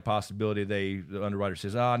possibility the underwriter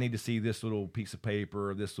says, I need to see this little piece of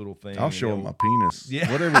paper or this little thing. I'll show him my penis.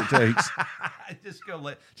 Yeah. Whatever it takes.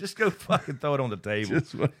 just go fucking throw it on the table.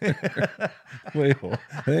 Well,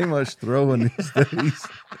 there ain't much throwing these days.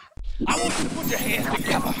 I want you to put your hands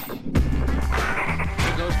together.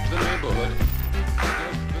 Here goes to the neighborhood.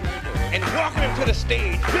 And welcome him to the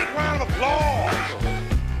stage. Big round of applause.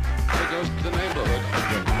 Here goes to the neighborhood.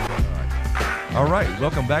 All right,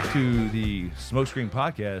 welcome back to the Smokescreen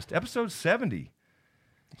Podcast, episode 70.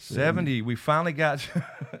 70. We finally got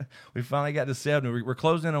to 70. We're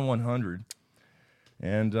closing in on 100,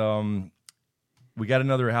 and we got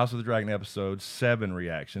another House of the Dragon episode 7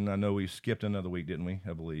 reaction. I know we skipped another week, didn't we?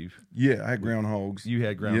 I believe. Yeah, I had Groundhogs. You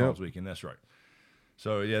had Groundhogs Weekend. That's right.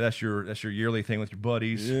 So yeah, that's your yearly thing with your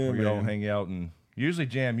buddies. Yeah, where you all hang out and usually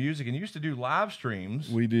jam music, and you used to do live streams.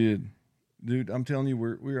 We did. Dude, I'm telling you,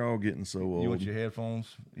 we're all getting so old. You want your headphones?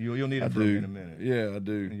 You'll need them in a minute. Yeah, I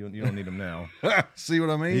do. You don't need them now. See what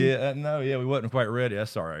I mean? Yeah, we wasn't quite ready.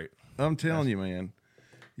 That's all right. I'm telling you, man.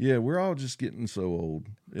 Yeah, we're all just getting so old.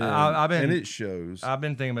 And it shows. I've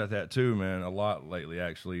been thinking about that too, man, a lot lately,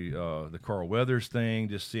 actually. The Carl Weathers thing,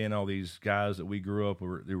 just seeing all these guys that we grew up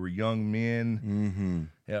with, they were young men,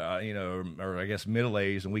 or I guess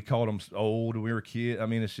middle-aged, and we called them old when we were kids. I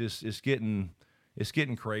mean, it's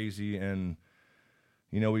getting crazy, and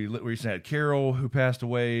we recently had Carol who passed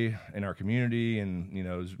away in our community, and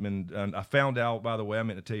it's been. I found out, by the way, I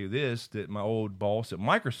meant to tell you this, that my old boss at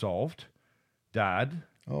Microsoft died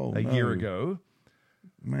a year ago.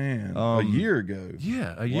 Man, a year ago.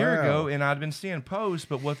 Yeah, a year ago, and I'd been seeing posts,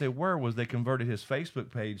 but what they were was they converted his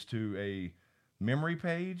Facebook page to a memory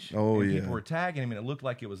page. Oh, and yeah. People were tagging him, and it looked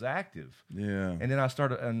like it was active. Yeah. And then I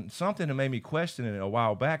started, and something that made me question it a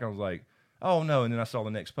while back. I was like, oh no! And then I saw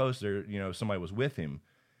the next post there. Somebody was with him,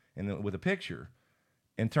 and with a picture,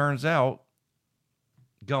 and turns out,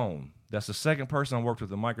 gone. That's the second person I worked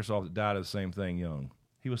with at Microsoft that died of the same thing young.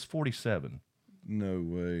 He was 47. No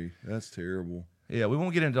way. That's terrible. Yeah, we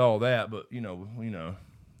won't get into all that, but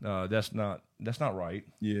that's not right.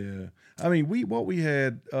 Yeah, I mean, we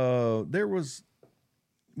had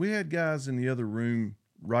guys in the other room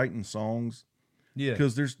writing songs. Yeah,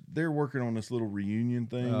 because they're working on this little reunion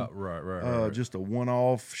thing. Right. Just a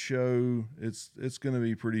one-off show. It's going to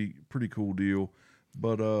be pretty cool deal.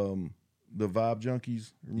 But the Vibe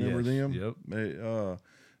Junkies, remember them? Yep.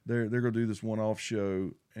 They're going to do this one-off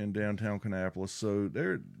show in downtown Kannapolis. So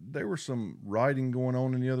there was some writing going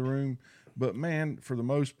on in the other room. But man, for the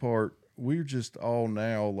most part, we're just all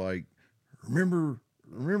now like, remember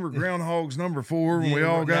Groundhogs number 4 when we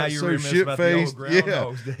all got so shit-faced?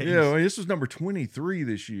 Yeah. Yeah, this was number 23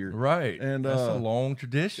 this year. Right. And that's a long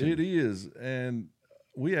tradition. It is. And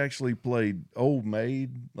we actually played Old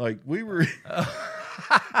Maid. Like we were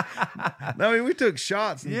I mean, we took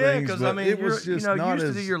shots and things. Yeah, because I mean, it was just you not used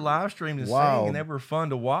as to do your live stream and wild. sing, and they were fun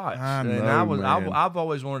to watch. I've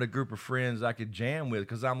always wanted a group of friends I could jam with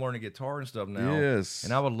because I'm learning guitar and stuff now. Yes,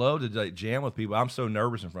 and I would love to jam with people. I'm so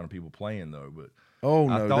nervous in front of people playing though, but oh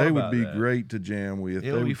no, they would be great to jam with.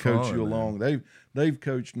 They would coach you along. They've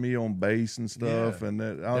coached me on bass and stuff, and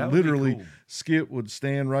that I literally cool. Skip would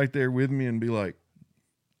stand right there with me and be like.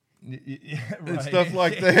 Yeah, right. And stuff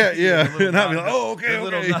like that, yeah. And I'd be like, "Oh, okay,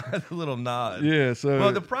 okay." The little nod. Yeah. So,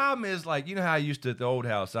 well, the problem is, like, you know how I used to at the old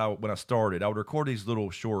house. When I started, I would record these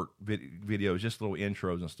little short videos, just little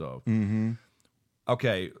intros and stuff. Mm-hmm.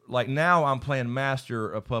 Okay, like now I'm playing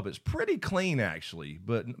Master of Puppets, pretty clean actually,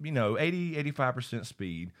 but 80-85%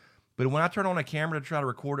 speed. But when I turn on a camera to try to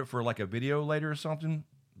record it for like a video later or something,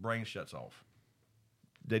 brain shuts off.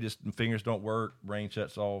 Fingers don't work. Brain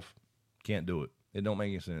shuts off. Can't do it. It don't make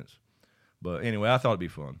any sense. But anyway, I thought it'd be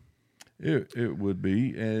fun. It would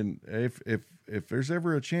be, and if there's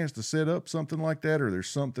ever a chance to set up something like that, or there's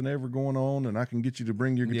something ever going on, and I can get you to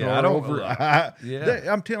bring your guitar over,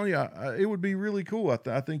 I'm telling you, it would be really cool.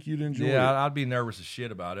 I think you'd enjoy it. Yeah, I'd be nervous as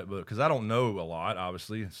shit about it, but because I don't know a lot,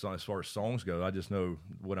 obviously, as far as songs go, I just know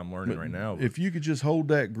what I'm learning right now. If you could just hold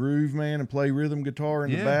that groove, man, and play rhythm guitar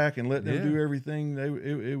in the back, and let them do everything,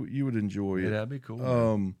 you would enjoy it. Yeah, that'd be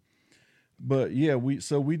cool. But yeah, we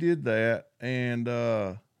did that, and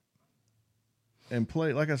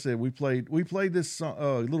play, like I said, we played this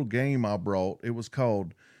little game I brought. It was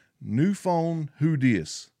called New Phone Who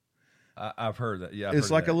Dis. I've heard that. Yeah, it's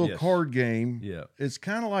like a little card game. Yeah, it's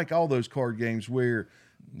kind of like all those card games where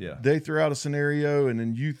they throw out a scenario and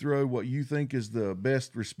then you throw what you think is the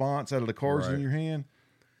best response out of the cards in your hand.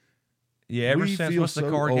 Yeah, ever since what's the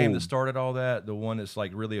card game that started all that? The one that's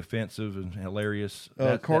like really offensive and hilarious.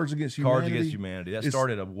 Cards Against Humanity. Cards Against Humanity. That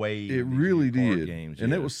started a wave. It really did. Games,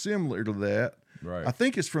 and it was similar to that. Right. I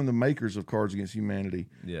think it's from the makers of Cards Against Humanity.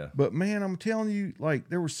 Yeah. But man, I'm telling you, like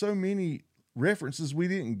there were so many references we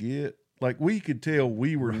didn't get. Like we could tell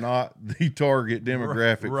we were not the target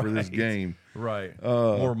demographic for this Right. game. Right.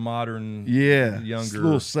 More modern. Yeah, Younger.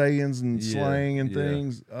 little sayings and Yeah, slang and yeah.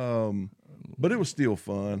 things. But it was still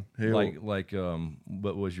fun. Hell,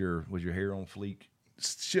 What was your hair on fleek?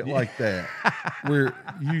 shit like that, where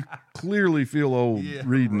you clearly feel old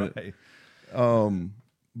reading it. right.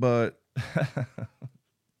 But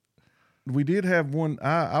we did have one.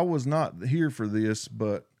 I was not here for this,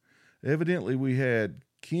 but evidently we had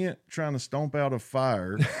Kent trying to stomp out a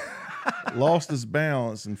fire, lost his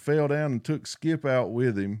balance and fell down and took Skip out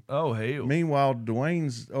with him. Oh, hell. Meanwhile,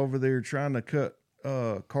 Dwayne's over there trying to cut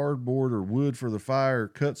cardboard or wood for the fire,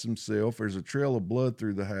 cuts himself. There's a trail of blood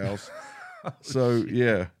through the house. So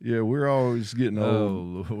yeah, we're always getting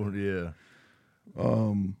old. Oh, Lord, yeah.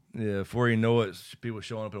 Yeah, before you know it, people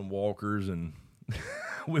showing up in walkers and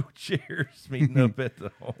wheelchairs meeting up at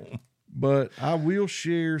the home. But I will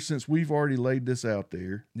share, since we've already laid this out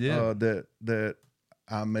there, that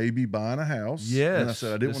I may be buying a house. Yes. And I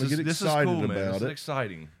said I didn't want to get excited cool, man. about This it. is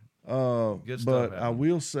exciting. Good stuff but I happening.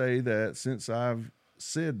 will say that since I've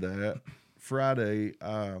said that, Friday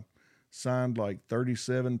I signed like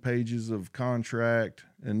 37 pages of contract,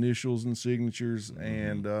 initials and signatures,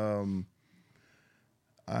 and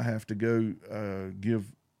I have to go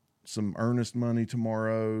give some earnest money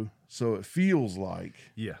tomorrow. So it feels like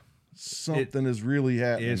Yeah. something is really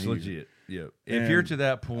happening. It's here. legit. Yeah. If And you're to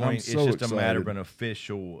that point, I'm it's so just a matter of excited. an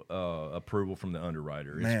official approval from the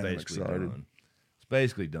underwriter. It's Man, I'm basically excited. done. It's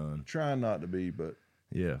basically done. Trying not to be, but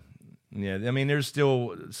Yeah. Yeah. I mean, there's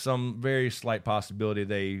still some very slight possibility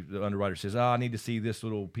the underwriter says, I need to see this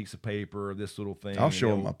little piece of paper or this little thing. I'll and show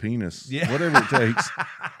him they'll- my penis. Yeah. Whatever it takes.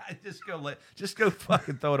 just go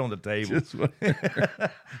fucking throw it on the table. Just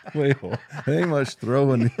well, there ain't much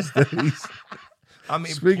throwing these days. I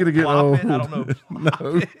mean, Speaking of getting plop old, it, I don't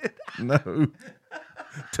know. no,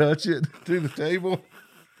 touch it to the table.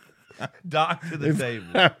 Dock to the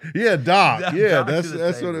table. Yeah, dock. Dock Yeah, to that's the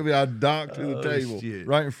what table. it be. I dock to the Oh, table shit.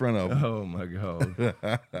 right in front of him. Oh my god.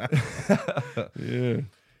 Yeah,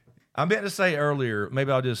 I meant to say earlier,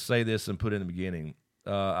 maybe I'll just say this and put it in the beginning.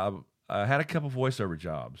 I had a couple voiceover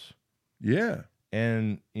jobs. yeah.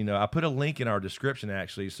 And, I put a link in our description,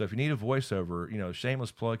 actually. So if you need a voiceover,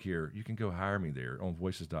 shameless plug here, you can go hire me there on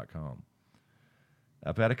voices.com.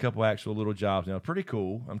 I've had a couple actual little jobs now. Pretty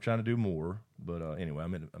cool. I'm trying to do more. But anyway, I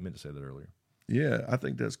meant to say that earlier. Yeah, I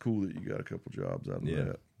think that's cool that you got a couple jobs out of Yeah.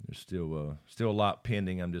 that. There's still a lot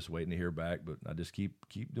pending. I'm just waiting to hear back, but I just keep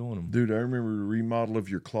doing them. Dude, I remember the remodel of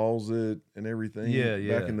your closet and everything.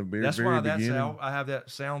 Yeah. Back in the very, That's very why beginning. I have that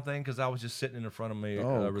sound thing because I was just sitting in front of me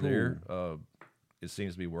Oh, over cool. there. It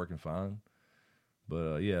seems to be working fine.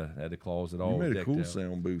 But yeah, I had the closet all You made a decked cool out.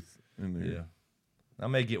 sound booth in there. Yeah. I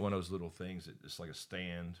may get one of those little things that it's like a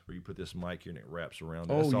stand where you put this mic here and it wraps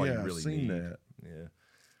around. Oh, That's all yeah, you I've really seen need. that. Yeah.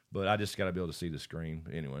 But I just got to be able to see the screen.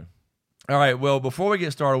 But anyway. All right. Well, before we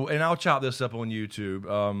get started, and I'll chop this up on YouTube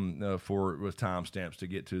with timestamps to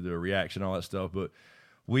get to the reaction, all that stuff. But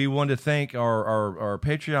we wanted to thank our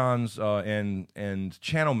Patreons and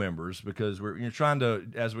channel members because we're trying to,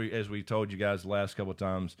 as we told you guys the last couple of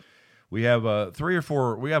times, we have 3 or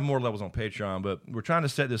 4. We have more levels on Patreon, but we're trying to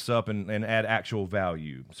set this up and add actual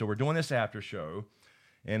value. So we're doing this after show.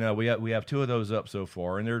 And we have 2 of those up so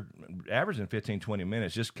far, and they're averaging 15, 20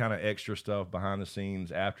 minutes, just kind of extra stuff behind the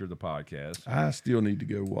scenes after the podcast. I still need to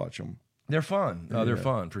go watch them. They're fun. They're Yeah.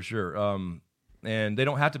 fun for sure. And they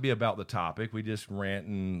don't have to be about the topic. We just rant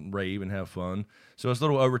and rave and have fun. So it's a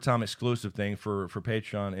little overtime exclusive thing for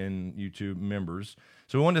Patreon and YouTube members.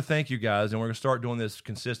 So we wanted to thank you guys, and we're going to start doing this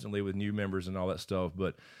consistently with new members and all that stuff.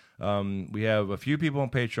 But we have a few people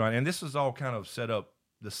on Patreon, and this is all kind of set up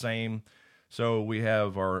the same. So we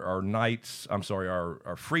have our knights,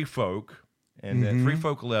 our free folk, and that free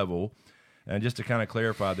folk level. And just to kind of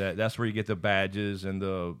clarify that, that's where you get the badges and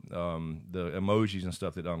the emojis and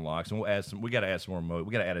stuff that unlocks. And we'll add some. We got to add some more emojis.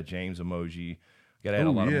 We got to add a James emoji. Got to add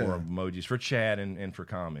a lot of more emojis for chat and for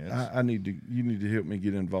comments. I need to. You need to help me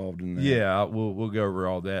get involved in that. Yeah, we'll go over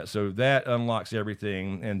all that. So that unlocks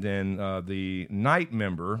everything, and then the Knight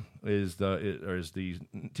member is the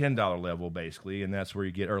 $10 level basically, and that's where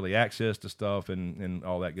you get early access to stuff and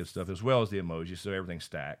all that good stuff, as well as the emojis. So everything's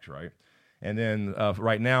stacked, right? And then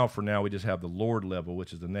for now, we just have the Lord level,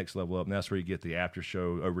 which is the next level up, and that's where you get the after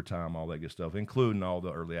show, overtime, all that good stuff, including all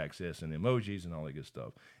the early access and emojis and all that good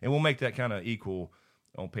stuff. And we'll make that kind of equal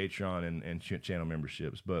on Patreon and channel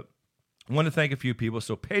memberships. But I want to thank a few people.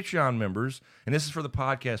 So Patreon members, and this is for the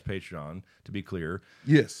podcast Patreon, to be clear.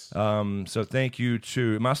 Yes. So thank you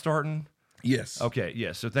to, am I starting? Yes. Okay,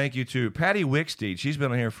 yes. So thank you to Patty Wicksteed. She's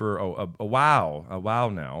been on here for a while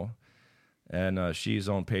now, and she's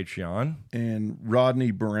on Patreon. And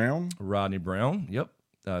Rodney Brown. Rodney Brown, yep.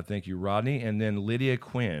 Thank you, Rodney. And then Lydia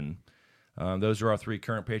Quinn. Those are our 3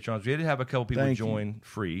 current patrons. We did have a couple people Thank you. join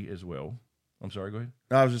free as well. I'm sorry, go ahead.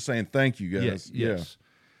 I was just saying thank you, guys. Yes.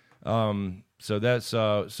 So that's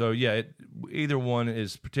either one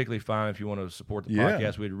is particularly fine if you want to support the Yeah.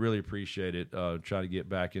 podcast. We'd really appreciate it. Try to get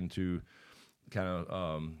back into kind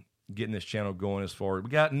of getting this channel going as far. We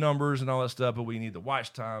got numbers and all that stuff, but we need the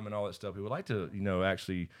watch time and all that stuff. We would like to,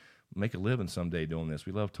 actually make a living someday doing this.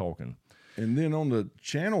 We love talking. And then on the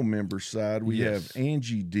channel member side, we Yes. have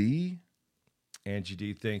Angie D. Angie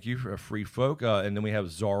D, thank you for Free Folk. And then we have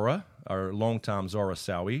Zara, our longtime Zara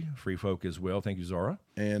Sowie, Free Folk as well. Thank you, Zara.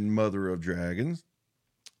 and Mother of Dragons.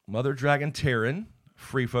 Mother Dragon Terran,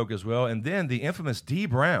 Free Folk as well. And then the infamous D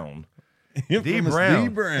Brown. Infamous Brown. D.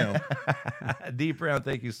 Brown. D Brown,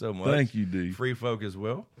 thank you so much. Thank you, D. Free Folk as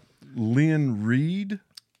well. Lynn Reed.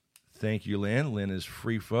 Thank you, Lynn. Lynn is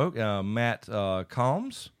Free Folk. Matt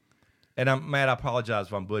Calms. And Matt, I apologize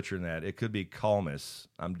if I'm butchering that. It could be Calmus.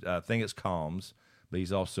 I think it's Calms, but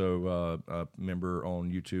he's also a member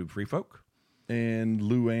on YouTube, Free Folk. And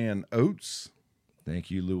Luann Oates.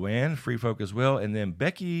 Thank you, Luann, Free Folk as well. And then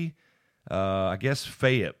Becky, I guess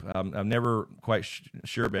Fayette. I'm never quite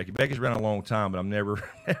sure, Becky. Becky's around a long time, but I'm never,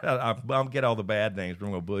 I'll get all the bad names, but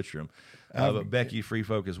I'm going to butcher them. But Becky, Free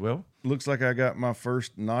Folk as well. Looks like I got my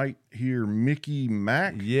first night here, Mickey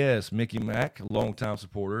Mack. Yes, Mickey Mack, longtime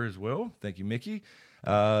supporter as well. Thank you, Mickey.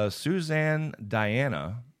 Suzanne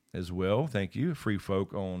Diana as well. Thank you. Free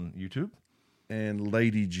Folk on YouTube. And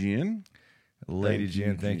Lady Jen. Lady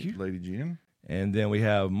Jen, thank you. Lady Jen. And then we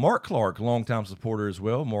have Mark Clark, longtime supporter as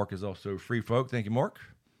well. Mark is also Free Folk. Thank you, Mark.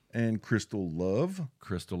 And Crystal Love.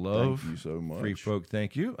 Crystal Love. Thank you so much. Free Folk,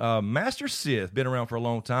 thank you. Master Sith, been around for a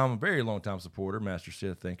long time, a very long time supporter. Master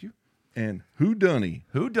Sith, thank you. And Whodunny.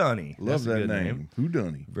 Whodunny. Love That's a that good name.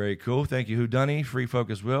 Whodunny. Very cool. Thank you, Whodunny. Free Folk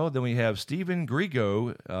as well. Then we have Stephen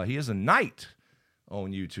Grigo. He is a knight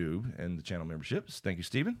on YouTube and the channel memberships. Thank you,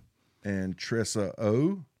 Stephen. And Tressa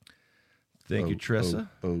O. Thank you, Tressa.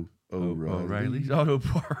 O'Reilly's Auto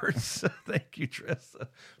Parts. Thank you, Tressa.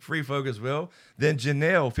 Free Folk as well. Then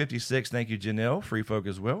Janelle, 56. Thank you, Janelle. Free Folk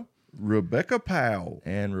as well. Rebecca Powell.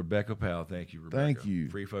 And Rebecca Powell. Thank you, Rebecca. Thank you.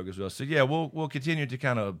 Free Folk as well. So, yeah, we'll continue to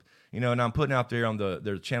kind of, and I'm putting out there on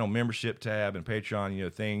the channel membership tab and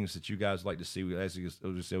Patreon, things that you guys like to see. As you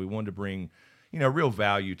said, we wanted to bring, real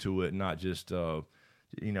value to it, not just,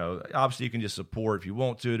 obviously you can just support if you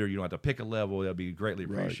want to, or you don't have to pick a level. That'll be greatly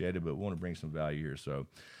appreciated, but we want to bring some value here.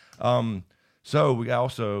 So we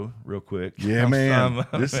also, real quick. Yeah, man.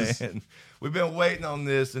 We've been waiting on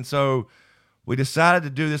this. And so we decided to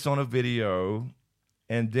do this on a video,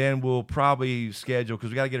 and then we'll probably schedule,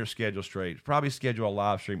 because we got to get our schedule straight, probably schedule a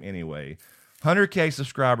live stream anyway. 100K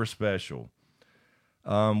subscriber special.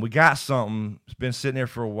 We got something. It's been sitting there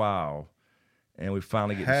for a while, and we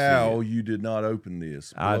finally get to see it. How you did not open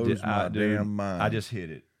this blows my damn mind. I just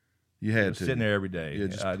hit it. You had It was to. sitting there every day. Yeah,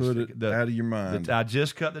 just put it out of your mind. I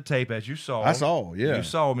just cut the tape, as you saw. I saw, yeah. You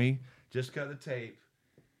saw me. Just cut the tape.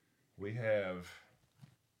 We have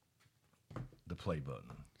the play button.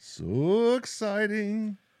 So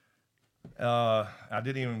exciting. I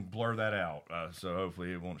didn't even blur that out, so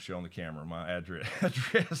hopefully it won't show on the camera. My address.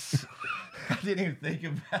 I didn't even think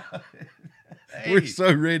about it. Hey, We're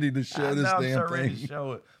so ready to show I this know, I'm damn so ready thing. to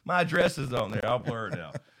show it. My address is on there. I'll blur it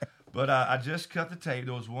out. But I just cut the tape.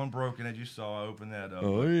 There was one broken, as you saw. I opened that up.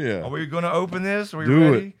 Oh, yeah. Are we going to open this? Are we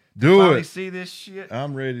Do ready? it. Do Finally it. see this shit?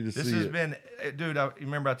 I'm ready to This see has it. been, dude,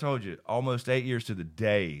 remember I told you, almost 8 years to the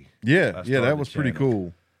day. I Yeah, started that was the pretty channel.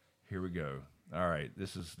 cool. Here we go. All right,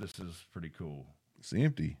 this is pretty cool. It's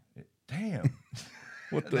empty. Damn.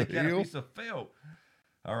 What the They got a hell? piece of felt.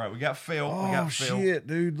 All right, we got felt. we Oh, got felt. shit,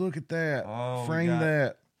 dude. Look at that. Oh, we Frame got-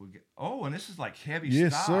 that. And this is like heavy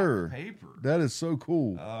Yes, stock sir. paper. That is so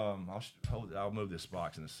cool. I'll move this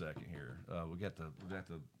box in a second here. We got the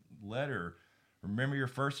letter. Remember your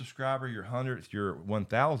first subscriber, your 100th, your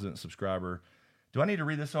 1,000th subscriber. Do I need to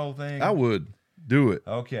read this whole thing? I would. Do it.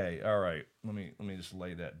 Okay, all right. Let me just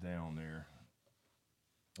lay that down there.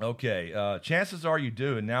 Okay, chances are you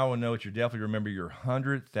do, and now we'll know that you definitely remember your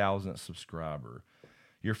 100,000th subscriber.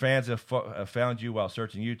 Your fans have found you while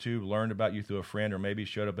searching YouTube, learned about you through a friend, or maybe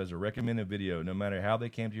showed up as a recommended video. No matter how they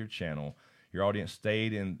came to your channel, your audience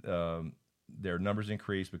stayed and their numbers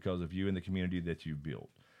increased because of you and the community that you built.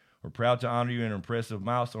 We're proud to honor you in an impressive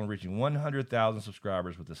milestone, reaching 100,000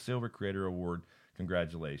 subscribers with the Silver Creator Award.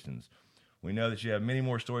 Congratulations. We know that you have many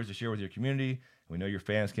more stories to share with your community. We know your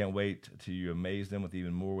fans can't wait to amaze them with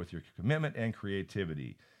even more with your commitment and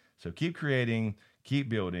creativity. So keep creating, keep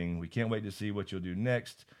building. We can't wait to see what you'll do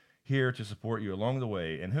next. Here to support you along the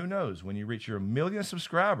way. And who knows, when you reach your 1,000,000th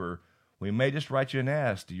subscriber, we may just write you an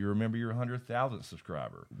ask. Do you remember your 100,000th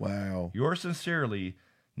subscriber? Wow. Yours sincerely,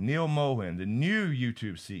 Neil Mohan, the new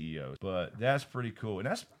YouTube CEO. But that's pretty cool. And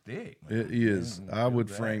that's big, man. It is. I would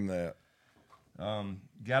frame that.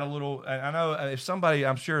 Got a little, I know if somebody,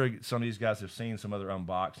 I'm sure some of these guys have seen some other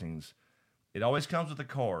unboxings. It always comes with a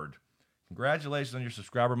card. Congratulations on your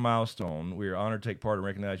subscriber milestone. We are honored to take part in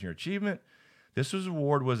recognizing your achievement. This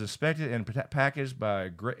award was inspected and packaged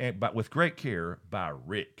with great care by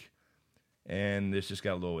Rick. And this just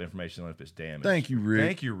got a little information on if it's damaged. Thank you, Rick.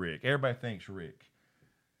 Thank you, Rick. Everybody thanks Rick.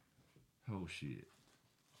 Oh, shit.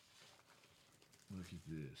 Look at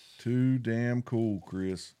this. Too damn cool,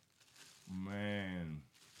 Chris. Man,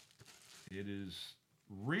 it is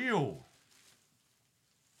real.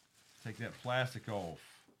 Take that plastic off.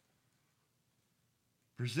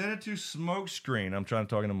 Presented to Smokescreen. I'm trying to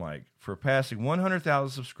talk to Mike. For passing 100,000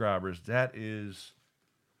 subscribers. That is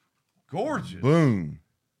gorgeous. Boom.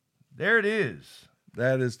 There it is.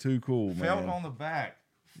 That is too cool, man. Felt on the back.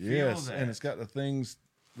 Feel Yes, that. and it's got the things,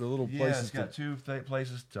 the little Yeah, places. it's got two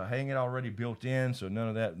places to hang it already built in, so none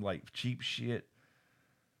of that like cheap shit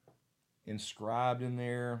inscribed in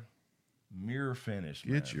there. Mirror finish.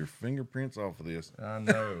 Get man. your fingerprints off of this. I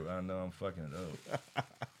know, I'm fucking it up.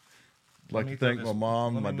 I'd like to thank my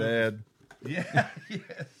mom, my dad. Yeah,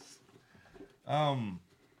 yes.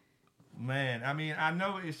 Man, I mean, I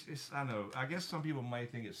know I know. I guess some people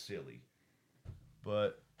might think it's silly,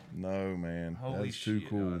 but No, man. holy That's shit! too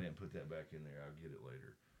cool. I didn't put that back in there. I'll get it later.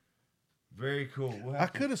 Very cool. We'll I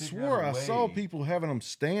have to could have figure swore out a I saw way. people having them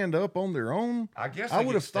stand up on their own. I guess I they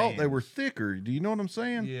would get have thought they were stands. thicker. Do you know what I'm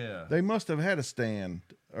saying? Yeah. They must have had a stand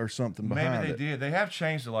or something behind Maybe they it. did. They have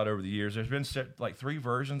changed a lot over the years. There's been like 3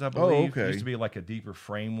 versions, I believe. okay. It used to be like a deeper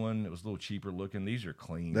frame one. It was a little cheaper looking. These are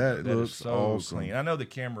clean. That is looks so awesome. clean. I know the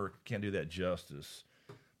camera can't do that justice,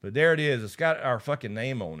 but there it is. It's got our fucking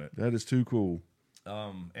name on it. That is too cool.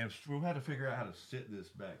 And we'll have to figure out how to sit this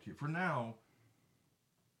back here. For now,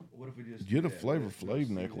 what if we just Get do a that? Flavor We'll Flav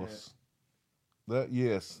see necklace.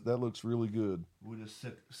 Yes, that looks really good. We'll just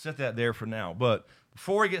set that there for now. But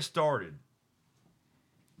before we get started,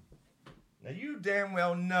 now you damn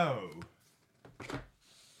well know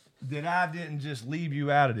that I didn't just leave you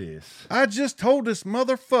out of this. I just told this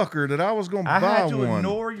motherfucker that I was going to I buy had to one.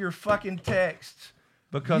 ignore your fucking text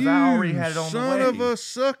because you I already had it on the way. son of a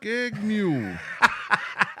suck egg mule.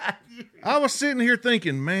 I was sitting here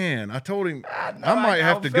thinking, man, I told him I might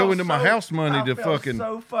have to go into my house money I to felt fucking.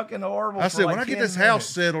 so fucking horrible. I for said, like when I get 10 this house minutes.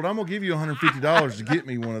 settled, I'm going to give you $150 to get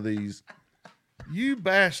me one of these. You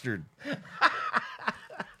bastard.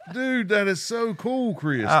 Dude, that is so cool,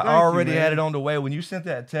 Chris. I Thank you, already man. had it on the way. When you sent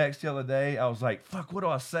that text the other day, I was like, fuck, what do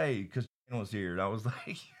I say? Because was here. And I was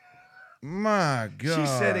like, My God. she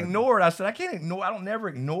said ignore it. I said, I can't ignore. I don't never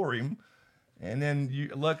ignore him. And then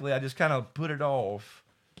luckily I just kind of put it off.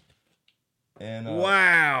 And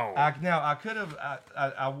Wow. I could have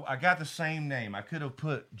I got the same name. I could have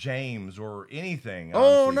put James or anything.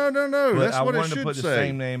 Oh, honestly. no. But That's I what it wanted should to put the say.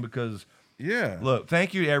 same name because Yeah. look,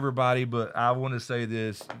 thank you to everybody, but I want to say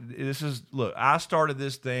this. Look, I started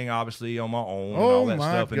this thing obviously on my own and all that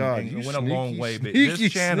my stuff, God. and you it went a long way. But sneaky,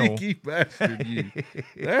 this channel, sneaky bastard, you.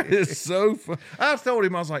 That is so fun. I told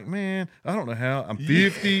him, I was like, man, I don't know how. I'm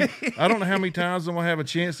 50. I don't know how many times I'm going to have a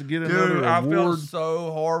chance to get another dude, I award. felt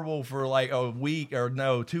so horrible for like a week or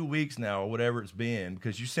 2 weeks now or whatever it's been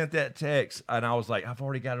because you sent that text and I was like, I've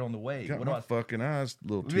already got it on the way. Got What do my I fucking eyes a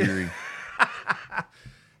little teary.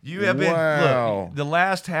 You have been, Wow. look, the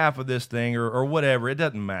last half of this thing or whatever, it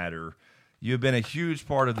doesn't matter. You've been a huge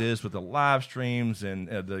part of this with the live streams and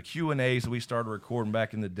the Q&As that we started recording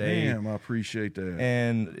back in the day. Damn, I appreciate that.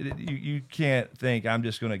 And you can't think I'm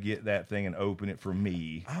just going to get that thing and open it for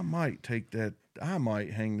me. I might take that. I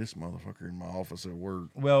might hang this motherfucker in my office at work.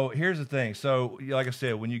 Well, here's the thing. So, like I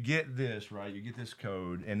said, when you get this, right, you get this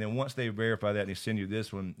code, and then once they verify that and they send you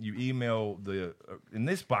this one, you email and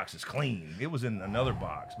this box is clean. It was in another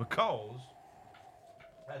box because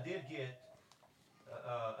I did get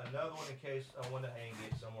another one in case I want to hang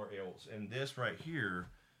it somewhere else. And this right here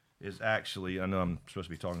is actually, I know I'm supposed to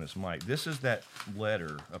be talking to this mic. This is that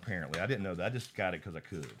letter, apparently. I didn't know that. I just got it because I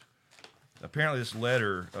could. Apparently, this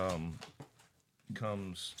letter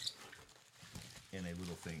comes in a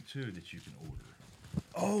little thing, too, that you can order.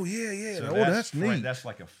 Oh, yeah. So Oh, that's neat. That's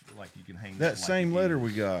like you can hang that like same it letter is.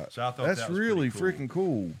 we got. So I thought that's that was really pretty cool. freaking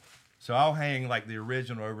cool. So I'll hang like the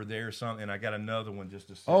original over there or something, and I got another one just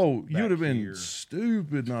to sit Oh, back you would have been here.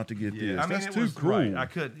 stupid not to get Yeah, this. I mean, That's it too was cool. right. I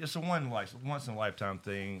could. It's a once in a lifetime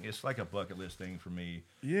thing. It's like a bucket list thing for me.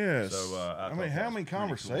 Yes. So, I I thought mean, that how was many pretty cool.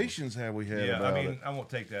 conversations have we had Yeah, about I mean, it? I won't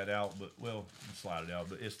take that out, but slide it out.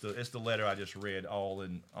 But it's the letter I just read, all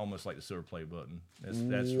in almost like the silver play button.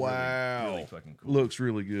 That's Wow. really fucking cool. Looks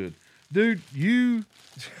really good. Dude, you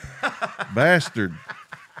bastard.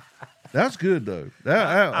 That's good, though. I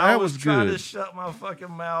That was was trying good. to shut my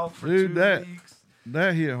fucking mouth for Dude, 2 that- weeks.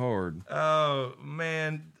 That hit hard. Oh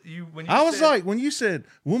man, when you I was said- like, when you said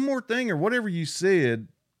one more thing or whatever you said,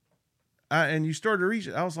 and you started to reach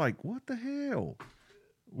it, I was like, what the hell?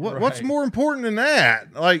 What's Right. more important than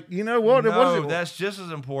that? Like, you know what? no, what is it? that's just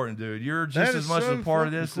as important, dude. You're That just is as much so a part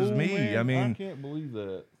of fucking this as cool, me. man. I mean, can't believe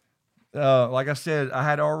that. like I said,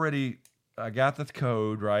 I got the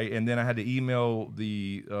code right, and then I had to email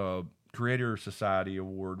the Creator Society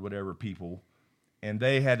Award, whatever people, and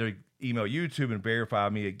they had to email YouTube and verify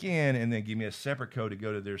me again, and then give me a separate code to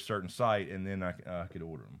go to their certain site, and then I could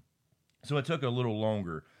order them. So it took a little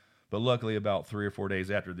longer, but luckily, about 3 or 4 days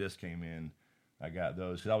after this came in, I got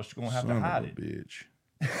those because I was going to have Son to hide of a it. bitch.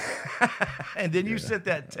 And then you sent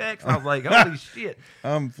that text, I was like, "Holy shit!"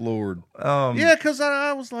 I'm floored. Um, Yeah, because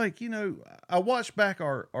I was like, you know, I watched back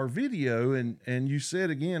our video, and you said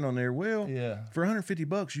again on there, well, Yeah. for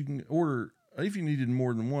 $150 you can order if you needed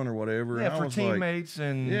more than one or whatever. Yeah, and I for was like, teammates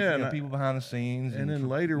and Yeah, and people behind the scenes. and then for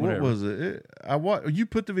later, whatever. what was it? You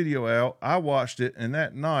put the video out. I watched it, and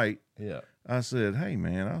that night Yeah. I said, "Hey,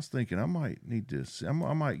 man, I was thinking I might need this. I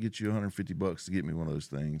might get you $150 to get me one of those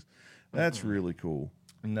things." That's really cool.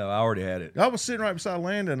 No, I already had it. I was sitting right beside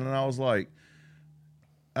Landon, and I was like,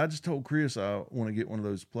 I just told Chris I want to get one of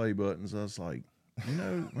those play buttons. I was like, you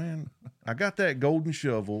know, man, I got that golden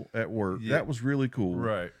shovel at work. Yeah. That was really cool.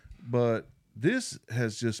 Right. But this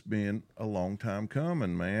has just been a long time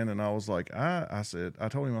coming, man. And I was like, I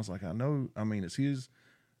told him, I was like, I know, I mean, it's his,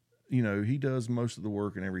 you know, he does most of the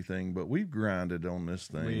work and everything, but we've grinded on this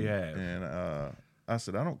thing. We have. And I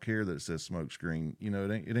said, I don't care that it says smoke screen. You know,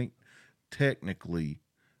 it ain't technically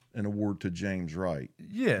an award to James Wright.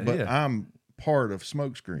 Yeah, But yeah. I'm part of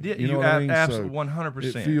Smokescreen. Yeah, you know what I mean? absolutely, So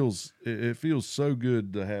 100%. it feels so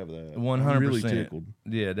good to have that. 100%. I'm really tickled.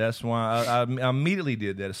 Yeah, that's why I immediately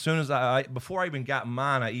did that. As soon as before I even got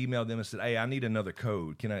mine, I emailed them and said, "Hey, I need another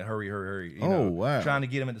code. Can I hurry? You know, Wow. Trying to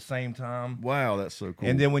get them at the same time. Wow, that's so cool.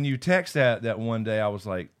 And then when you text that one day, I was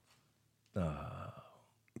like,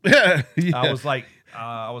 yeah. I was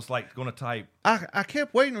like going to type, I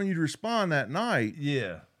kept waiting on you to respond that night,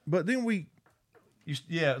 yeah. but then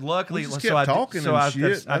Luckily, We just so kept I talking so and I,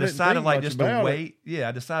 shit. I I didn't decided think like much just to about it. wait. Yeah,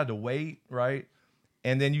 I decided to wait, right?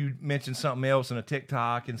 And then you mentioned something else in a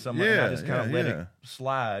TikTok and something. And I just kind of let it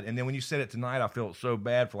slide. And then when you said it tonight, I felt so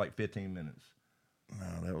bad for like 15 minutes.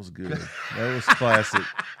 No, that was good. That was classic.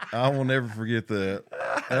 I will never forget that.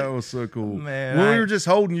 That was so cool. Man, when we were just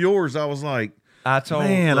holding yours, I was like, I told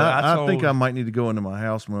man, look, I think I might need to go into my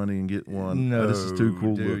house money and get one. No, This is too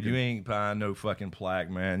cool dude. looking. You ain't buying no fucking plaque,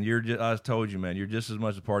 man. You're just. I told you, man. You're just as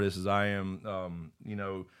much a part of this as I am. You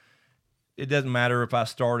know, it doesn't matter if I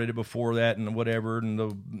started it before that and whatever, and the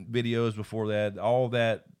videos before that. All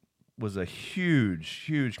that was a huge,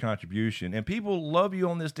 huge contribution, and people love you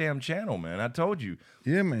on this damn channel, man. I told you.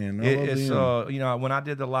 Yeah, man. I love It's them. you know, when I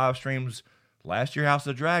did the live streams last year, House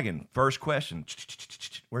of the Dragon, first question,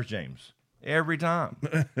 where's James? Every time.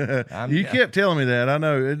 You kept telling me that. I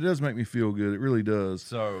know. It does make me feel good. It really does.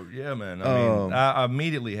 So yeah, man. I mean, I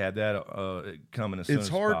immediately had that coming as soon as It's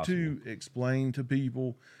hard possible. to explain to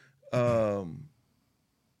people.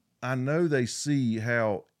 I know they see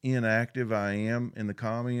how inactive I am in the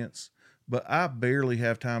comments, but I barely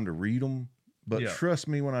have time to read them. But Yeah. trust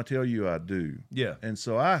me when I tell you I do. Yeah. And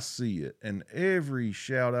so I see it, and every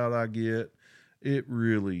shout out I get, it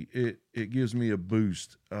really it gives me a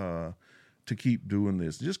boost to keep doing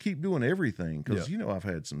this. Just keep doing everything because Yeah. you know I've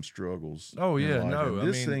had some struggles. Oh, in yeah, life, no, and I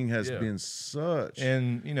this mean, thing has yeah. been such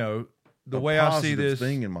And you know, the a way I see positive this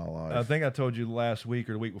thing in my life. I think I told you last week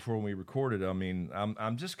or the week before when we recorded. I mean,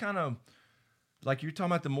 I'm just kind of like you're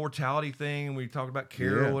talking about the mortality thing, and we talked about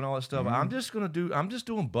Carol Yeah. and all that stuff. Mm-hmm. I'm just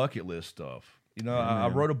doing bucket list stuff. You know, I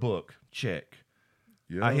wrote a book, check.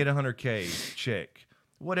 Yeah. I hit 100K, check.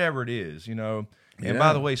 Whatever it is, you know. And Yeah.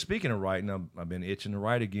 by the way, speaking of writing, I've been itching to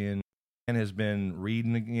write again, and has been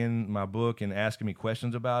reading again my book and asking me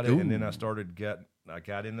questions about it. And then I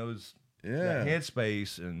got in that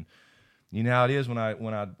headspace, and you know how it is when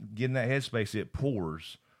I get in that headspace, it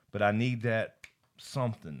pours. But I need that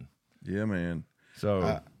something. Yeah, man.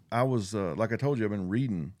 So I was like I told you, I've been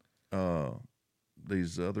reading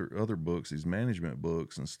these other books, these management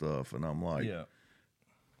books and stuff, and I'm like, Yeah.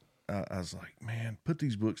 I was like, man, put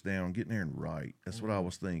these books down, get in there and write. That's what I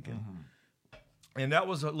was thinking. And that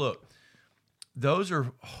was look. Those are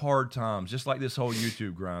hard times, just like this whole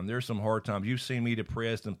YouTube grind. There's some hard times. You've seen me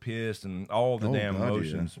depressed and pissed and all the damn God,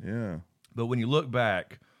 emotions. Yeah. But when you look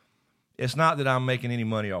back, it's not that I'm making any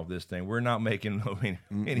money off this thing. We're not making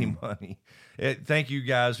any money. Thank you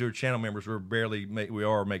guys who are channel members. We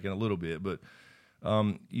are making a little bit, but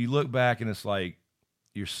you look back and it's like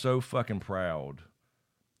you're so fucking proud.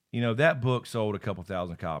 You know, that book sold a couple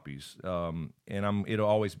thousand copies, and it'll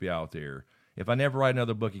always be out there. If I never write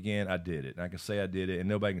another book again, I did it. And I can say I did it, and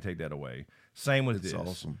nobody can take that away. Same with this. It's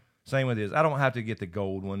awesome. Same with this. I don't have to get the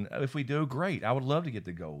gold one. If we do, great. I would love to get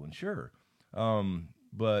the gold one, sure.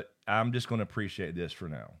 But I'm just going to appreciate this for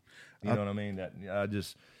now. You know what I mean?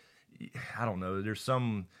 I don't know. There's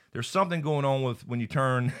something going on with when you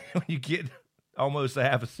get almost a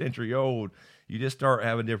half a century old, you just start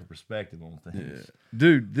having a different perspective on things. Yeah.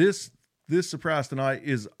 Dude, this surprise tonight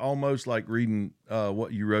is almost like reading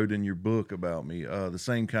what you wrote in your book about me. The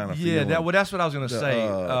same kind of feeling. That's what I was going to say.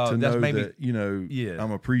 To That's know maybe that, you know, Yeah.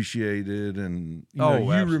 I'm appreciated, and you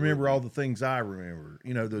remember absolutely. all the things I remember.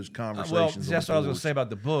 You know, those conversations. Well, on that's the what I was going porch. to say about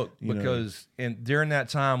the book, You know. because during that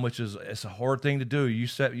time, it's a hard thing to do. You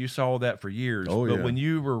saw that for years. Oh, but yeah. when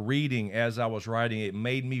you were reading as I was writing, it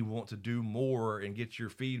made me want to do more and get your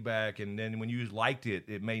feedback. And then when you liked it,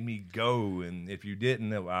 it made me go. And if you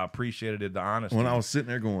didn't, I appreciated the honesty. When I was sitting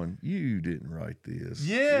there going, "You didn't write this."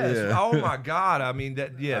 Yes. Yeah. Oh my God. I mean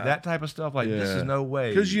that type of stuff. Like this is no way.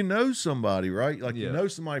 Because you know somebody, right? Like Yeah. you know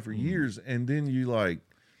somebody for years, and then you like,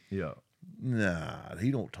 Yeah. nah,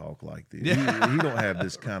 he don't talk like this. He don't have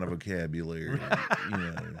this kind of vocabulary. You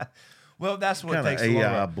know, Well, that's what kind of takes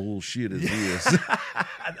AI a bullshit is this.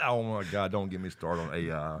 Oh my God! Don't get me started on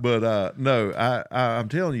AI. But no, I'm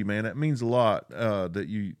telling you, man, that means a lot that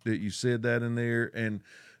you said that in there. And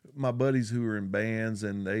my buddies who are in bands,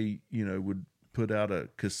 and they would put out a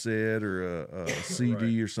cassette or a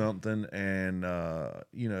CD or something, and I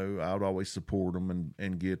would always support them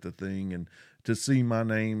and get the thing, and to see my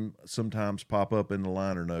name sometimes pop up in the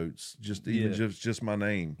liner notes, just just my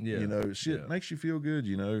name, shit makes you feel good,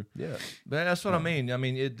 Yeah, but that's what I mean. I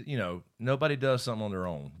mean, nobody does something on their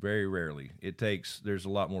own. Very rarely. There's a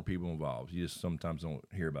lot more people involved. You just sometimes don't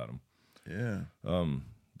hear about them. Yeah.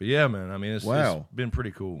 But yeah, man. I mean, it's been pretty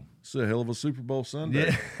cool. It's a hell of a Super Bowl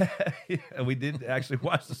Sunday. Yeah, and we did actually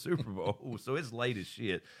watch the Super Bowl, so it's late as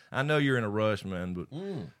shit. I know you're in a rush, man, but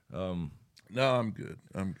No, I'm good.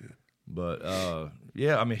 But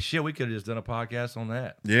yeah, I mean, shit, we could have just done a podcast on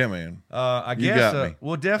that. Yeah, man. I You guess got me.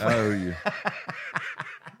 we'll definitely.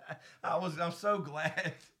 I owe you. I'm so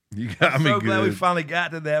glad. You got I'm me so good. glad we finally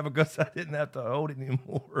got to that because I didn't have to hold it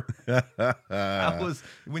anymore.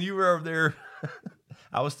 When you were over there,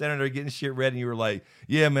 I was standing there getting shit ready, and you were like,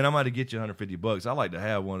 "Yeah, man, I'm about to get you $150. I like to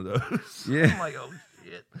have one of those." Yeah. I'm like, "Oh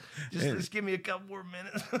shit, just give me a couple more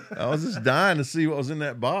minutes." I was just dying to see what was in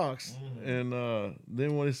that box, and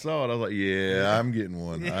then when I saw it, I was like, "Yeah, I'm getting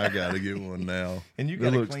one. I got to get one now." And you it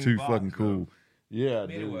got a looks clean too box, fucking cool. Yeah,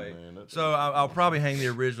 Anyway, dude, man. so I'll probably hang the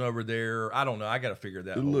original over there. I don't know. I got to figure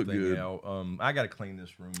that It'll whole look thing good. out. I got to clean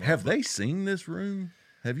this room up. Have they seen this room?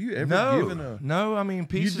 Have you ever given a? No, I mean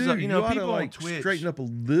pieces you do. of You people oughta, on like Twitch. straighten up a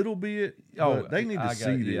little bit. Oh, but they need to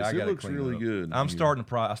see this. I It gotta looks clean really up. good. I'm starting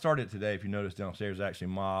to. I started it today. If you notice downstairs, actually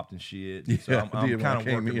mopped and shit. So Yeah, I I'm did when I kind of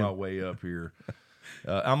came working in. my way up here.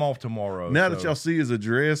 I'm off tomorrow. Now so. that y'all see his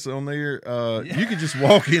address on there, you can just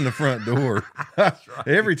walk in the front door.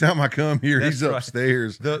 Every time I come here, That's he's right.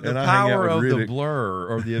 upstairs. The and I hang out power with of the Riddick. blur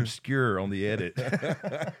or the obscure on the edit.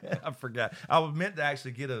 I forgot. I was meant to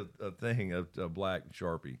actually get a black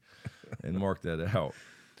Sharpie and mark that out.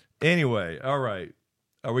 Anyway, all right.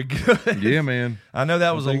 Are we good? Yeah, man. I know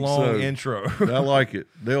that was a think long so. intro. I like it.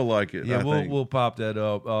 They'll like it. Yeah, I think. we'll pop that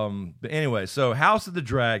up. But anyway, so House of the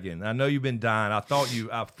Dragon. I know you've been dying. I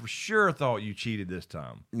for sure thought you cheated this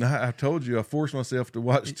time. I told you I forced myself to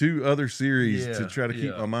watch 2 other series to try to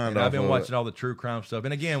keep my mind And off. I've been of watching all the true crime stuff.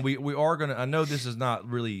 And again, we are gonna. I know this is not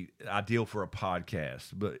really ideal for a podcast,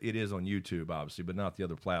 but it is on YouTube, obviously, but not the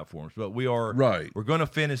other platforms. But we are Right. We're gonna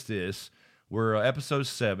finish this. We're episode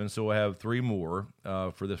 7, so we'll have 3 more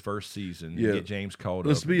for the first season. Yeah. Get James called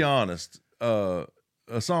Let's up. be honest. A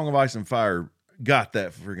Song of Ice and Fire got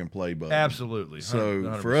that freaking play button. Absolutely. So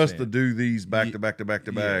 100%. for us to do these back to back to back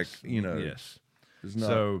to back, Yes. Yes. it's not.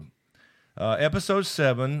 So, episode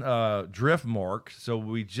 7, Driftmark. So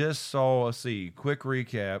we just saw. Let's see. Quick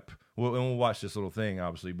recap. We'll watch this little thing,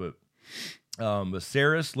 obviously, but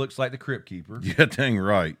Saris looks like the Crypt Keeper. yeah, dang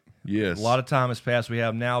right. Yes. A lot of time has passed. We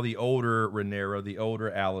have now the older Rhaenyra, the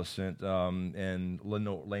older Alicent, and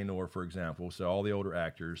Laenor, for example. So all the older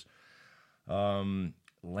actors.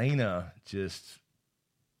 Laena just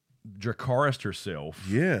Dracarys herself.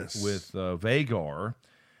 Yes. With Vhagar.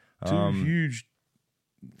 Two huge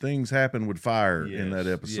things happened with fire in Yes, that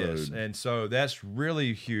episode. Yes. And so that's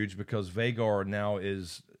really huge because Vhagar now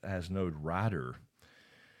has no rider.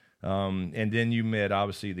 And then you met,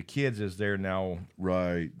 obviously, the kids as they're now,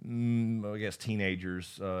 Right. I guess,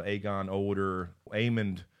 teenagers. Aegon older.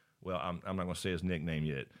 Aemond, well, I'm not going to say his nickname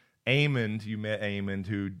yet. Aemond, you met Aemond,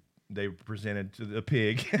 who they presented to the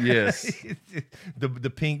pig. Yes.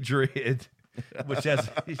 the pink dread, which has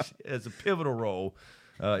a pivotal role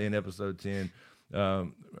in episode 10.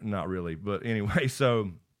 Not really, but anyway.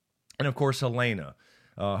 So, and of course, Helena.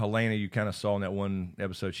 Helena, you kind of saw in that one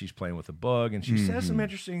episode, she's playing with a bug, and she says some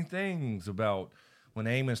interesting things about when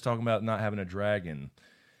Aemon's talking about not having a dragon.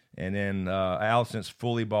 And then Alicent's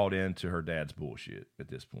fully bought into her dad's bullshit at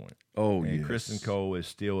this point. Oh, and yes. Kristen Cole is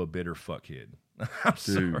still a bitter fuckhead. I'm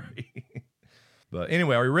sorry. But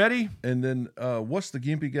anyway, are we ready? And then what's the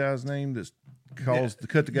gimpy guy's name that cut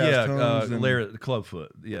the guy's tongues? Larry, the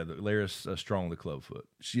Clubfoot. Yeah, Larry's Strong, the Clubfoot.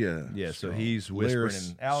 Yeah. Yeah, so Strong. he's whispering Larys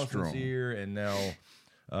in Alicent's Strong. ear, and now,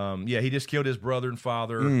 he just killed his brother and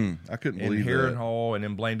father I couldn't in believe that. Harrenhal, and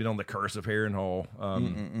then blamed it on the curse of Harrenhal.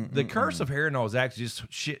 The curse of Harrenhal is actually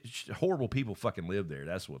just horrible people fucking live there.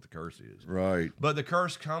 That's what the curse is. Right. But the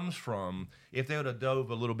curse comes from, if they would have dove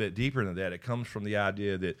a little bit deeper into that, it comes from the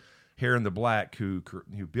idea that Harren the Black, who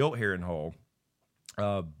built Harrenhal,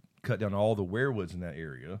 cut down all the werewoods in that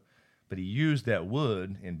area, but he used that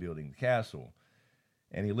wood in building the castle.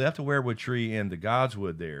 And he left a werewood tree in the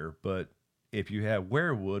Godswood there, but if you have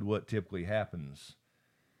werewood, what typically happens?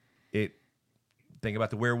 Think about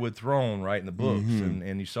the werewood throne, right, in the books,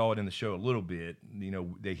 and you saw it in the show a little bit. You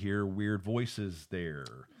know, they hear weird voices there.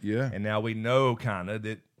 Yeah. And now we know kind of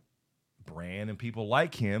that Bran and people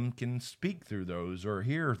like him can speak through those or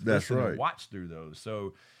listen right. and watch through those.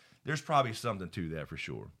 So there's probably something to that for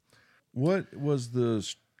sure. What was the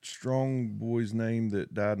strong boy's name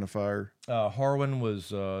that died in the fire? Harwin was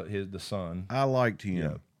the son. I liked him.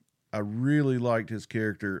 Yeah. I really liked his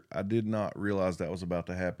character. I did not realize that was about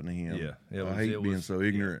to happen to him. Yeah, I hate being so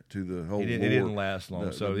ignorant to the whole It lore. didn't last long.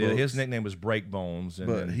 the His books. nickname was Breakbones. And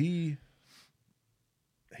But then he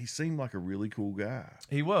seemed like a really cool guy.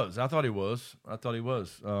 he was. I thought he was. I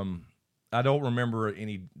don't remember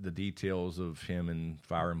the details of him in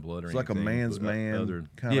Fire and Blood or It's like a anything. man's but, man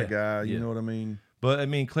kind of guy. You yeah. know what I mean? But I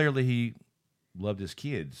mean, clearly he loved his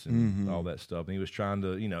kids and all that stuff, and he was trying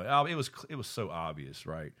to, it was so obvious,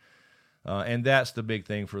 right? And that's the big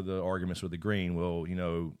thing for the arguments with the Green. Well,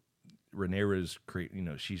 Rhaenyra's,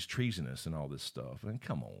 she's treasonous and all this stuff. And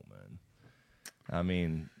come on, man. I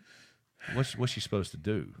mean, what's she supposed to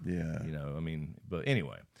do? Yeah. But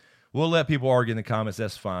anyway, we'll let people argue in the comments.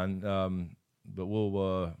 That's fine. But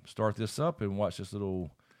we'll start this up and watch this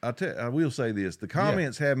little. I will say this: the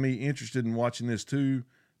comments have me interested in watching this too,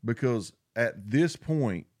 because at this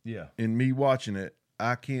point, in me watching it,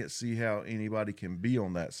 I can't see how anybody can be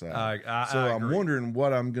on that side. I'm agree. wondering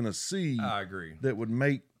what I'm going to see. I agree. That would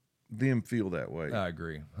make them feel that way. I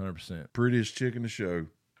agree, 100%. Prettiest chick in the show.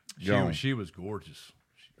 Gone. She was gorgeous,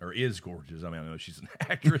 or is gorgeous. I mean, I know she's an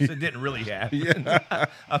actress. It didn't really happen.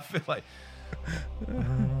 I feel like.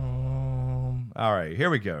 All right, here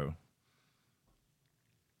we go.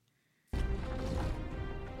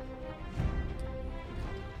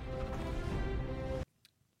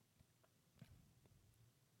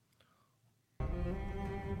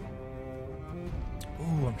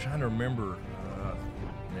 Ooh, I'm trying to remember.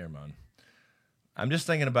 Never mind. I'm just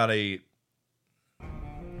thinking about I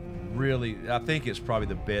think it's probably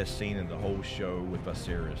the best scene in the whole show with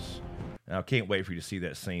Viserys. And I can't wait for you to see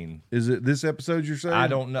that scene. Is it this episode you're saying? I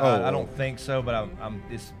don't know. Oh. I don't think so, but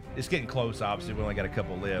it's getting close. Obviously, we only got a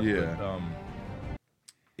couple left. Yeah. But,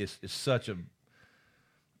 it's such a.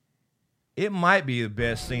 It might be the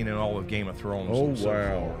best scene in all of Game of Thrones. Oh, so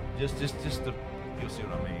wow. far. Just the. You'll see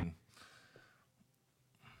what I mean.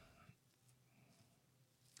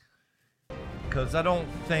 Because I don't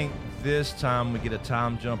think this time we get a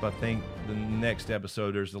time jump. I think the next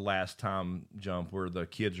episode there's the last time jump where the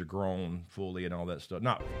kids are grown fully and all that stuff.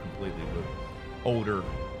 Not completely, but older.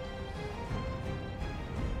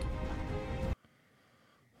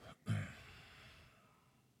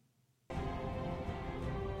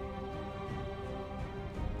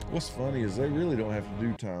 What's funny is they really don't have to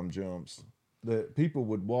do time jumps. That people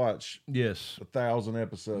would watch Yes, 1,000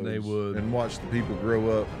 episodes. They would. And watch the people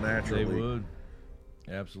grow up naturally. they would.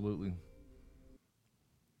 Absolutely.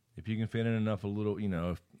 If you can fit in enough a little,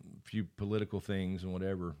 few political things and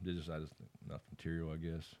whatever. I just enough material, I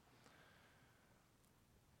guess.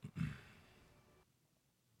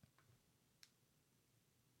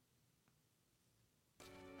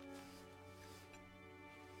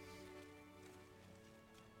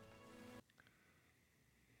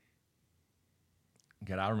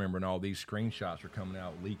 God, I remember when all these screenshots were coming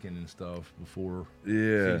out, leaking and stuff before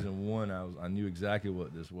season 1. I knew exactly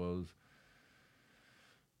what this was.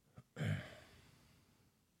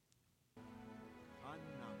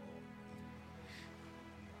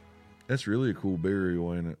 That's really a cool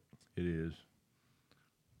burial, ain't it? It is.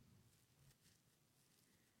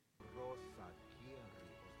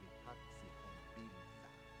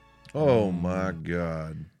 Oh my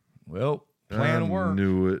God! Well, plan I worked.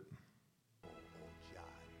 knew it.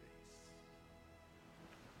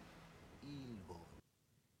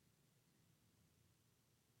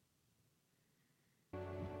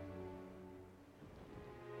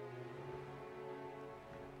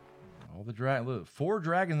 All the look, 4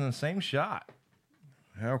 dragons in the same shot,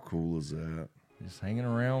 How cool is that? just hanging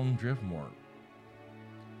around Driftmark.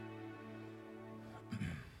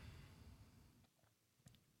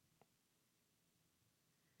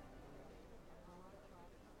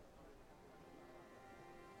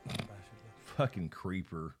 Fucking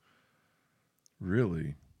creeper.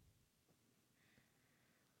 Really?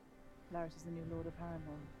 Laris is the new Lord of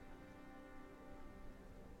Harrenhal.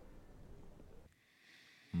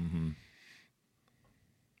 Mm-hmm.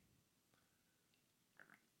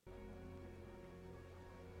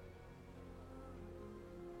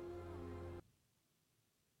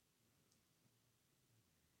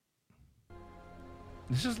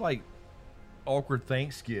 This is like awkward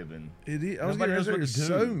Thanksgiving. It is. I was Nobody gonna knows say, what to there's do.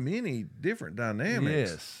 so many different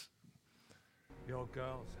dynamics. Yes. Your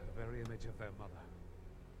girls are the very image of their mother.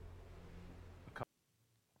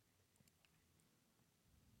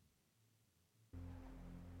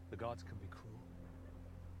 The gods can be cruel.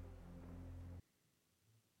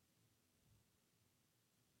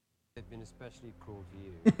 They've been especially cruel to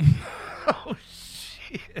you. Oh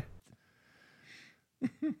shit.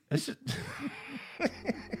 That's just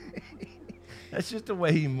that's just the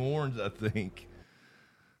way he mourns, I think.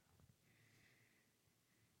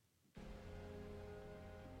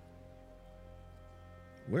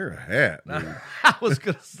 Wear a hat, dude. I was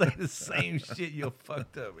gonna say the same shit. You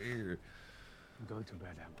fucked up here. I'm going to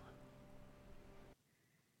bed, Emma.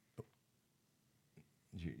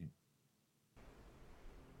 Did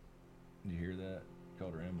you hear that?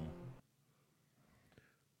 Called her Emma.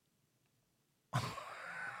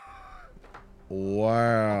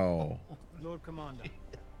 Wow. Lord Commander.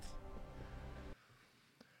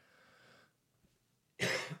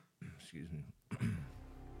 Excuse me.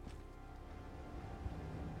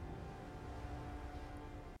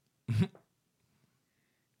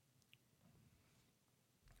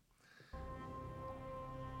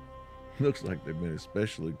 Looks like they've been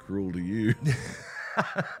especially cruel to you.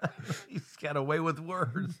 He's got away with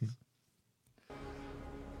words.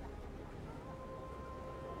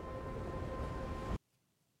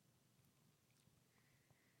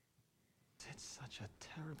 It's such a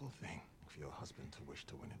terrible thing for your husband to wish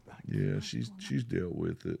to win it back. Yeah, she's dealt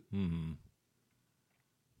with it. Mm-hmm.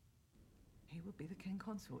 He will be the king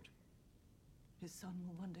consort. His son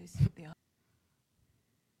will one day sit the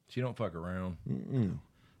She don't fuck around. Mm-mm.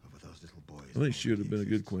 Over those little boys. I think she would have been a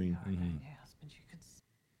good queen. Mm-hmm. husband you can see.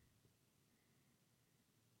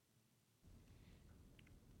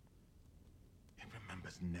 He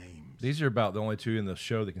remembers names. These are about the only 2 in the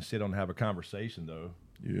show that can sit on and have a conversation, though.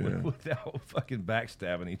 Yeah. Without fucking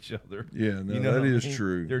backstabbing each other. Yeah, no, You know that what I is mean?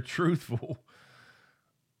 true. They're truthful.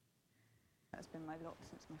 That's been my lot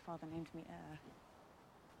since my father named me heir.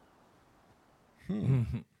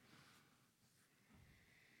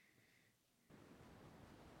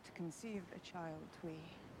 To conceive a child, we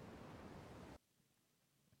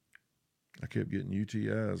I kept getting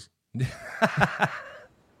UTIs.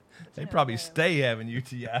 They probably stay having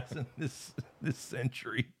UTIs in this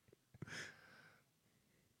century.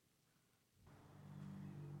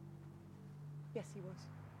 Yes, he was.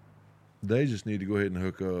 They just need to go ahead and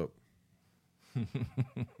hook up.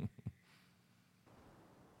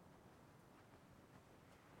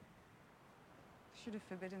 Should have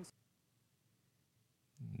forbidden.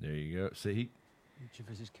 There you go. See? Each of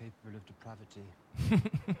us is capable of depravity.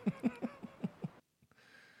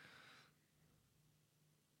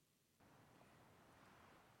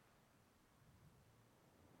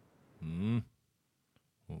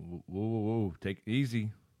 Whoa, whoa, whoa. Take it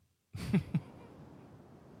easy.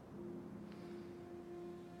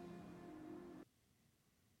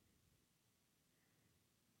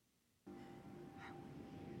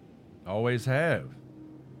 Always have.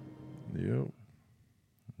 Yep.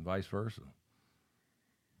 Vice versa.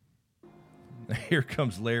 Here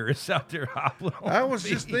comes Laris out there hopping on I was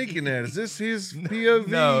just thinking that. Is this his POV?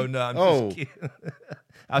 No, I'm just kidding.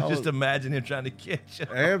 I was Oh. just imagining him trying to catch him.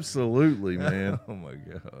 Absolutely, man. Oh, my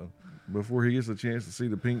God. Before he gets a chance to see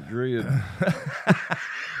the pink dread.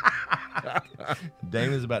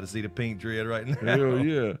 Damon's about to see the pink dread right now. Hell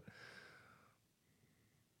yeah.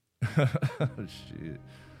 Oh, shit.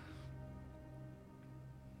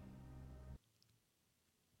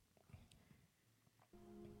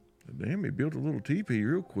 Damn, he built a little teepee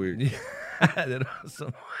real quick. That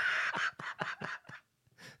awesome.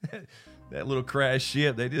 That little crash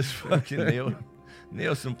ship, they just fucking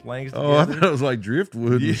nailed some planks together. Oh, I thought it was like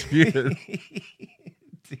driftwood and shit.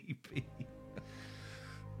 TP.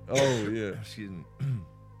 Oh, yeah. Excuse me.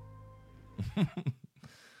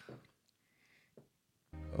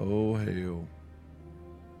 Oh, hell.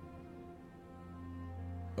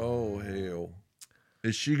 Oh, hell.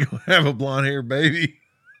 Is she going to have a blonde hair baby?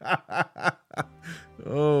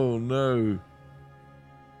 Oh, no.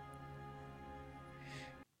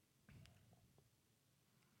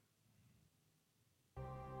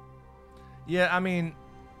 Yeah, I mean,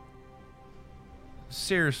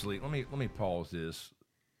 seriously, let me pause this.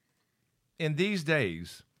 In these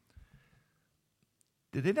days,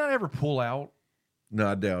 did they not ever pull out? No,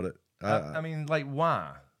 I doubt it. I mean, like,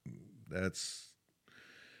 why? That's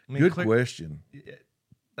I mean, good question.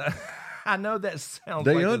 I know that sounds.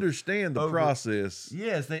 They like understand the process.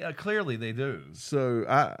 Yes, they clearly they do. So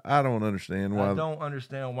I don't understand why. I don't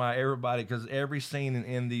understand why everybody, because every scene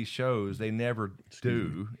in these shows they never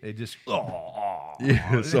do. They just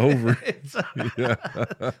Yeah, it's over.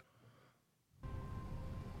 Yeah.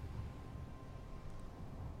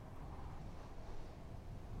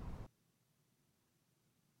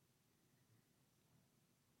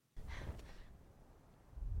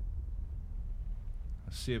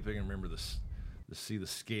 Let's see if I can remember this. To see the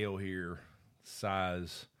scale here,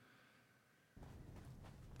 size.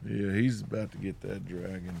 Yeah, he's about to get that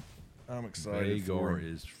dragon. I'm excited for Vagar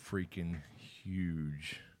him. is freaking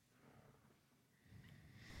huge.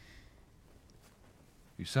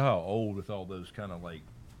 You saw how old with all those kind of like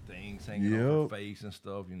things hanging off her face and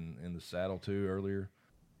stuff in the saddle too earlier.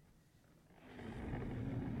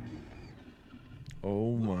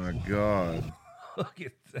 Oh my God. Look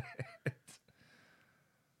at that.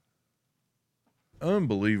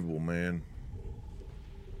 Unbelievable, man.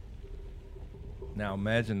 Now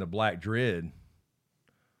imagine the Black Dread.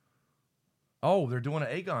 Oh, they're doing an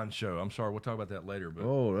Aegon show. I'm sorry, we'll talk about that later. But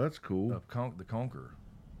Oh, that's cool. the Conqueror.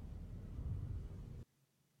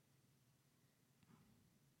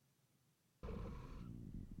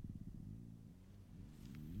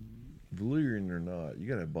 Valyrian or not, you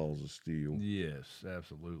got to have balls of steel. Yes,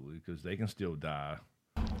 absolutely, because they can still die.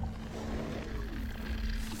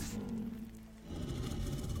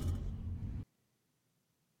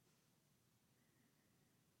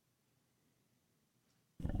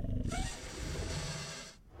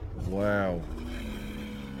 Wow.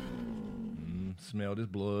 Smelled his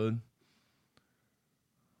blood.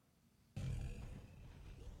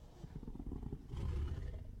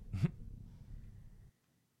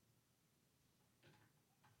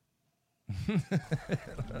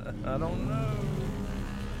 I don't know.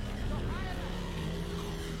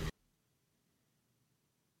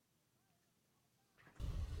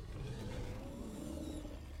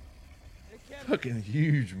 Fucking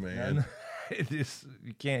huge, man. It just,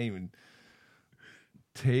 you can't even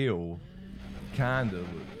tell, kind of.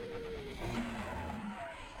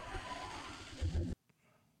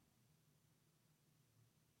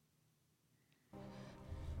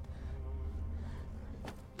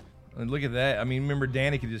 And look at that. I mean, remember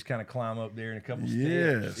Danny could just kind of climb up there in a couple steps,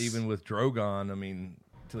 Yes. even with Drogon. I mean,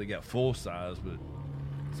 until he got full size, but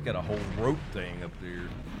it's got a whole rope thing up there.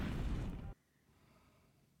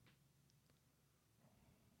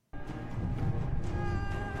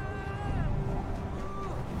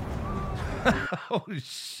 Oh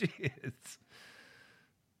shit.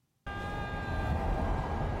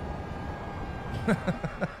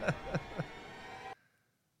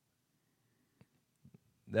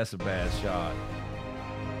 That's a bad shot.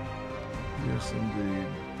 Yes, indeed.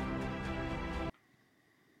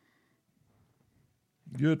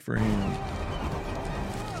 Good for him.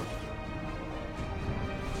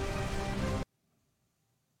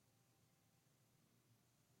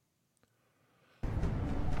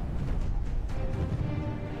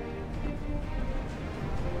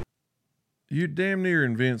 You're damn near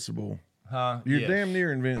invincible. Huh? You're Yes. damn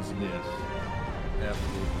near invincible. Yes.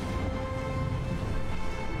 Absolutely.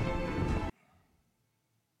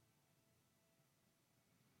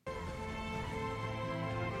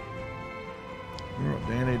 Remember what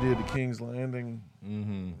Danny did to King's Landing?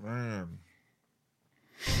 Mm-hmm. Man.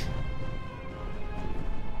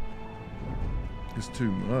 It's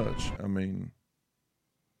too much. I mean,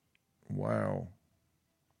 wow.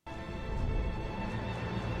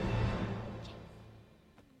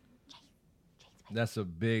 That's a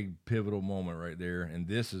big pivotal moment right there, and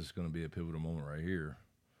this is going to be a pivotal moment right here.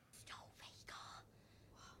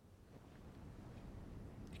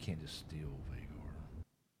 You can't just steal Vagar.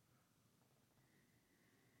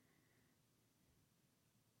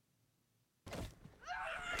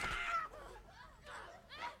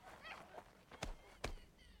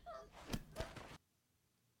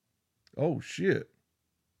 Oh, shit.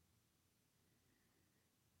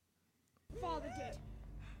 Father did.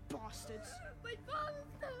 Bastards. My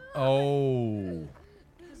father's dead. Oh.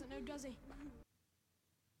 Doesn't know, does he?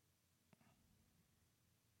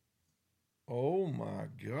 Oh, my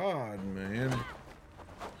God, man.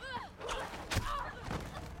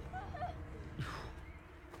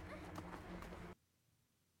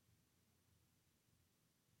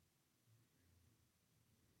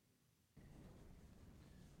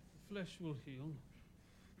 Flesh will heal.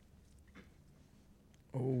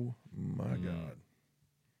 Oh, my God.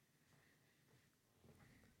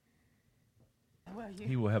 Where are you?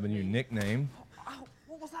 He will have a new nickname. Ow,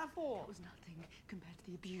 what was that for? It was nothing compared to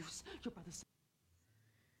the abuse your brother's.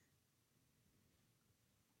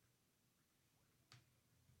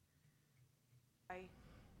 I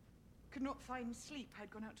could not find sleep. I'd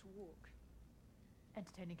gone out to walk.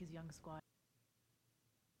 Entertaining his young squire.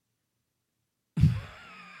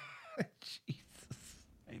 Jesus.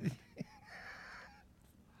 Amy.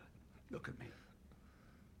 Look at me.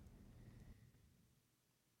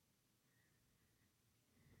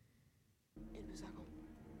 In the circle.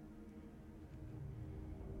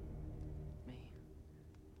 Me.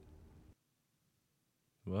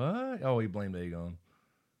 What? Oh, he blamed Aegon.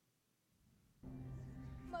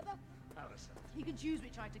 Mother! He can choose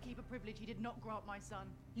which eye to keep, a privilege he did not grant my son.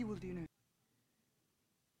 You will do no.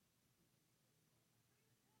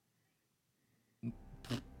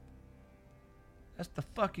 That's the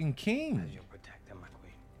fucking king. As your protector, my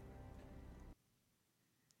queen.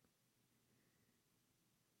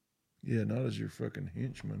 Yeah, not as your fucking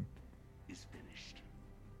henchman. Is finished.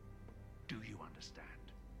 Do you understand?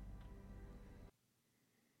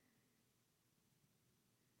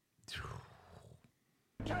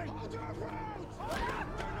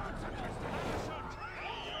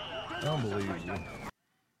 Unbelievable.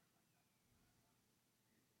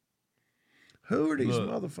 Who are these Look.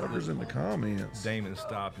 motherfuckers in the comments? Damon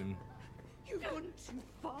stopped him. You've gone too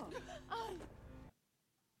far.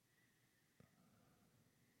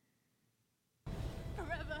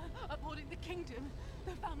 Forever upholding the kingdom,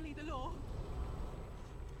 the family, the law.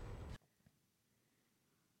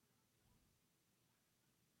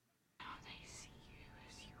 Now they see you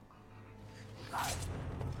as you are.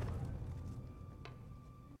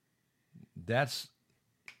 That's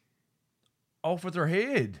off with her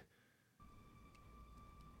head.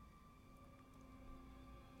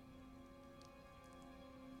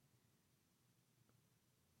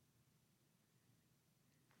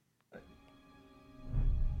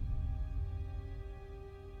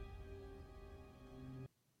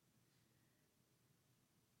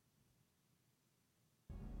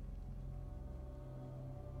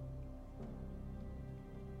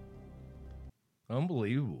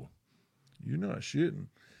 Unbelievable. You're not shitting.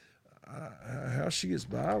 How she gets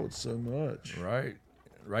by with so much? Right.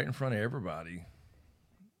 Right in front of everybody.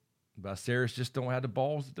 Viserys just don't have the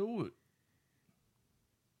balls to do it.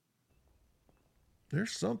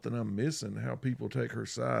 There's something I'm missing. How people take her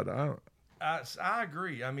side. I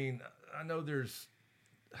agree. I mean, I know there's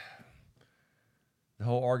the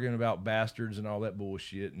whole arguing about bastards and all that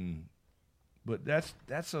bullshit, but that's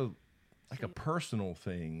a like a personal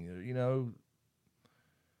thing, you know.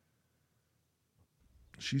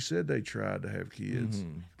 She said they tried to have kids.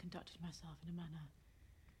 Mm-hmm. I've conducted myself in a manner.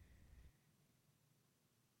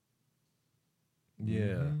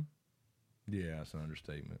 Yeah. Mm-hmm. Yeah, that's an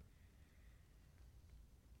understatement.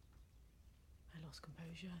 I lost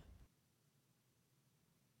composure.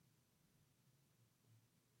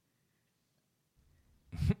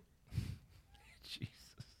 Jesus.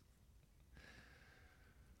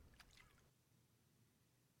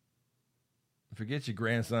 Forget your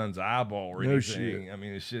grandson's eyeball or No anything. shit. I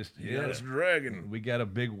mean, it's just Yeah, it's dragging. We got a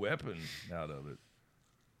big weapon out of it.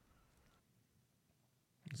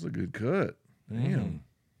 It's a good cut. Damn. Mm-hmm.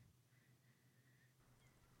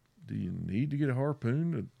 Do you need to get a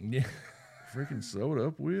harpoon to Yeah. freaking sew it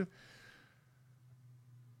up with?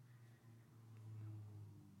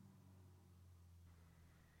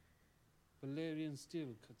 Valerian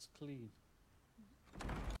steel cuts clean.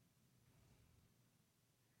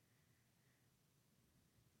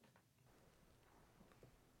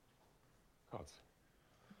 God.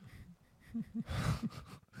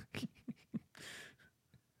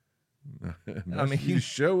 I mean, you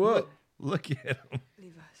show up. Look at him.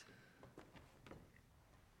 Leave us.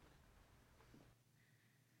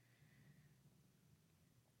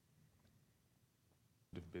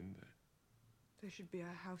 Have been there. They should be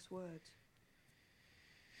our house words.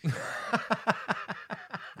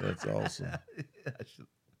 That's awesome.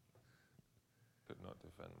 Could not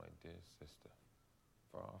defend my dear sister,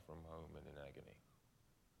 far from home and in agony.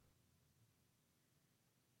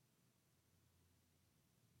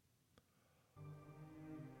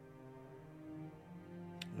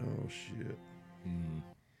 Oh shit.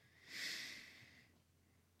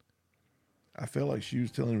 I felt like she was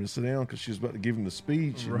telling him to sit down because she was about to give him the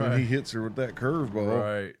speech, and then he hits her with that curveball.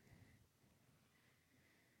 Right.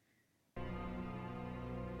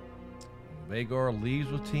 Vagar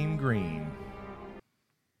leaves with Team Green.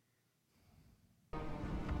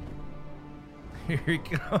 Here he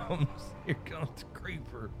comes. Here comes the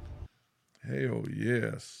creeper. Hell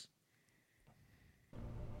yes.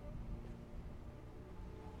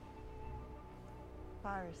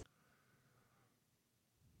 Virus.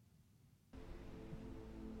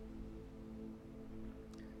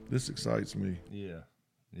 This excites me. Yeah.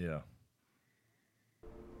 Yeah.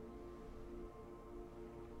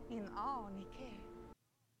 In all, Nike.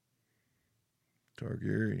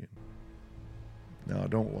 Targaryen. No, I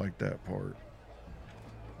don't like that part.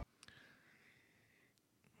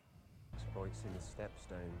 Exploits in the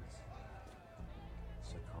stepstones.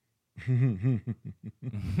 So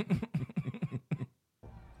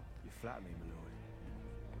You flatter me, my lord.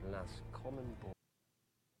 Alas, common born.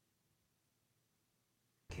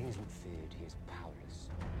 Kingswood feared he is powerless.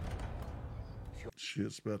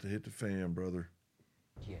 Shit's about to hit the fan, brother.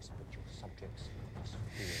 Yes, but your subjects must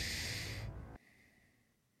fear.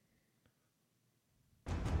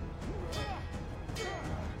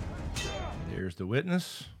 There's the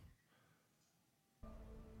witness.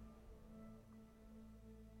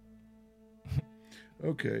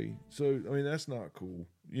 Okay, so I mean that's not cool.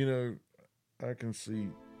 You know, I can see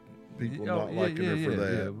people not liking her for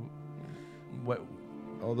that. Yeah. What?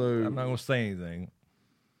 Although I'm not going to say anything.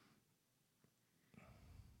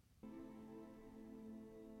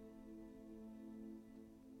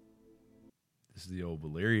 This is the old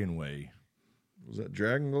Valerian way. Was that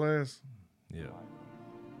dragon glass? Yeah.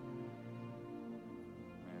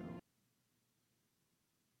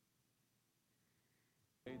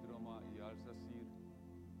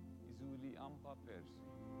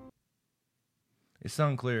 It's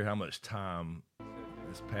unclear how much time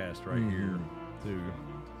has passed right here, too.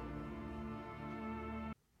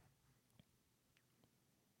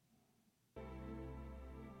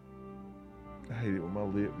 I hate it when my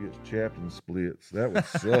lip gets chapped and splits. That would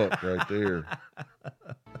suck right there.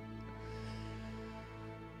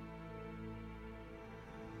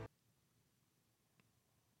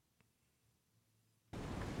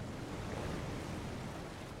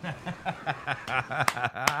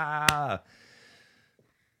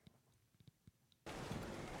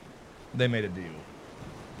 They made a deal.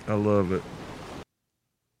 I love it.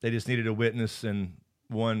 They just needed a witness and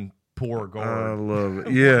one poor guard. I love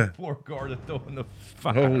it. Yeah. Poor guard to throw in the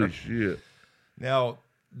fire. Holy shit. Now,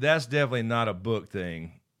 that's definitely not a book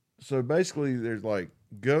thing. So basically, there's like,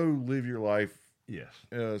 go live your life.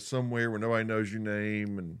 Yes. Somewhere where nobody knows your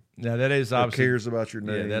name and now that is obviously cares about your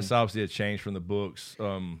name. Yeah, that's obviously a change from the books.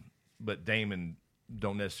 But Daemon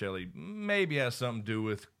don't necessarily maybe has something to do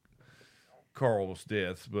with Carl's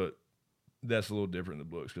death, but that's a little different in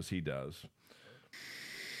the books because he does.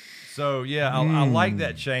 So yeah, I like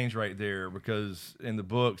that change right there because in the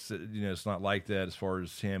books, you know, it's not like that as far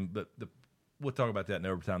as him. But we'll talk about that in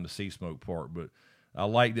overtime, the sea smoke part. But I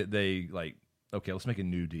like that they like, okay, let's make a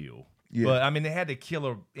new deal. Yeah. But I mean, they had to kill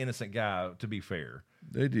an innocent guy. To be fair,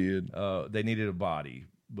 they did. They needed a body,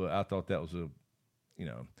 but I thought that was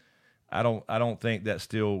I don't think that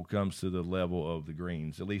still comes to the level of the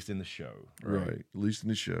Greens, at least in the show. Right. At least in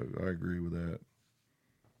the show. I agree with that.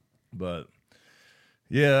 But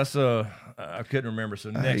yeah, that's I couldn't remember.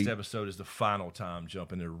 So next episode is the final time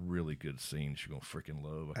jump into really good scenes you're gonna freaking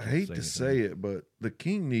love. I hate to say it, but the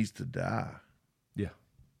king needs to die. Yeah.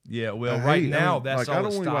 Yeah, well, right now that's all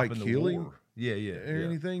that's stopping the war. Him, yeah. Or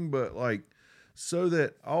anything, but like so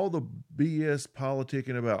that all the BS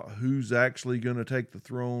politicking about who's actually going to take the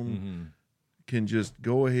throne can just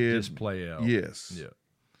go ahead. Just play out. Yes. Yeah.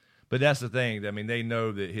 But that's the thing. I mean, they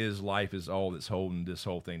know that his life is all that's holding this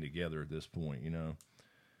whole thing together at this point, you know.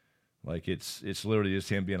 Like it's literally just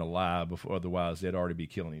him being alive. Before, otherwise they'd already be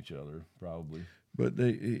killing each other, probably. But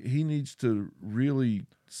he needs to really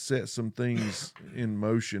set some things in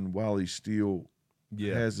motion while he still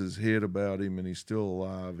has his head about him and he's still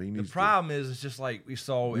alive. He needs the problem is, it's just like we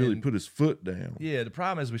saw really put his foot down. Yeah, the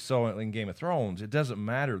problem is we saw it in Game of Thrones. It doesn't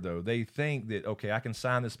matter, though. They think that, okay, I can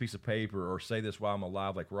sign this piece of paper or say this while I'm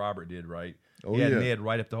alive like Robert did, right? Oh, he had yeah. Ned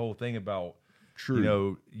write up the whole thing about, True. you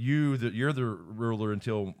know, you're the ruler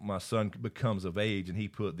until my son becomes of age, and he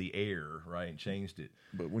put the heir, right, and changed it.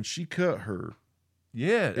 But when she cut her,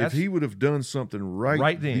 if he would have done something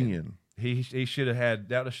right then. He should have had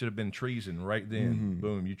that. Should have been treason right then. Mm-hmm.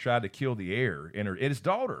 Boom! You tried to kill the heir and his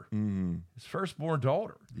daughter, his firstborn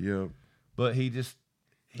daughter. Yep. But he just.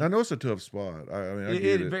 I know it's a tough spot. I mean, I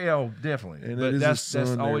get it. Oh, definitely. And but that's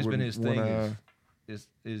always been his one thing.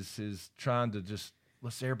 Is trying to just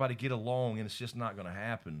let's everybody get along, and it's just not going to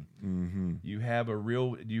happen. Mm-hmm. You have a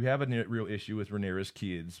real issue with Rhaenyra's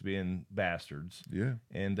kids being bastards. Yeah,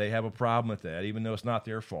 and they have a problem with that, even though it's not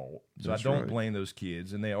their fault. So That's I don't right. blame those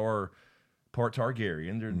kids, and they are part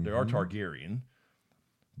Targaryen. They are Targaryen,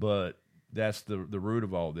 but that's the root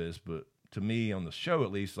of all this. But to me, on the show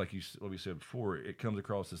at least, like what we said before, it comes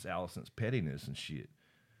across as Alicent's pettiness and shit.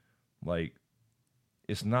 Like,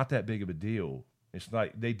 it's not that big of a deal. It's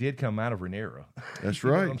like they did come out of Rhaenyra. That's You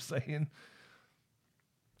know right. what I'm saying?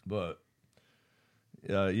 But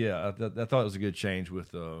yeah, I thought it was a good change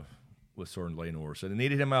with Sword and Laenor. So they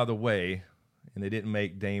needed him out of the way, and they didn't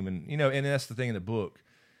make Daemon. You know, and that's the thing in the book.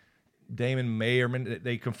 Daemon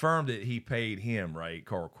they confirmed that he paid him, right,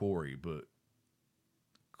 Carl Corey, but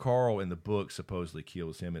Carl in the book supposedly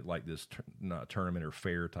kills him at like this not tournament or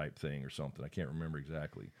fair type thing or something. I can't remember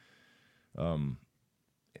exactly.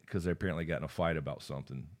 Because they apparently got in a fight about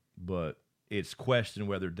something. But it's questioned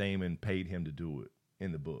whether Daemon paid him to do it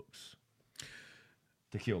in the books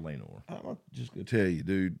to kill Laenor. I'm just going to tell you,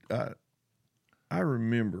 dude, I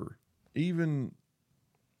remember even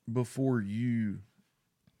before you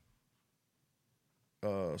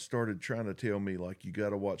started trying to tell me, like, you got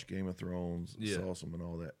to watch Game of Thrones, it's awesome and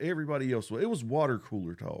all that. Everybody else, it was water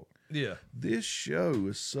cooler talk. Yeah. This show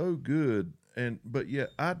is so good, but yet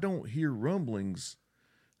I don't hear rumblings.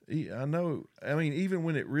 I know. I mean, even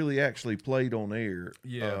when it really actually played on air,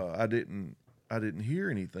 I didn't hear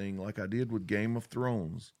anything like I did with Game of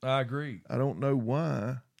Thrones. I agree. I don't know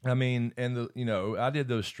why. I mean, and I did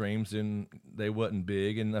those streams and they wasn't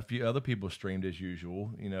big, and a few other people streamed as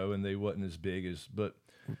usual, and they wasn't as big as. But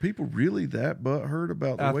were people really that butthurt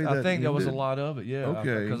about the way that I think ended? there was a lot of it. Yeah.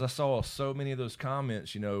 Okay. Because I saw so many of those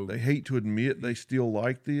comments. They hate to admit they still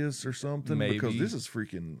like this or something. Maybe. Because this is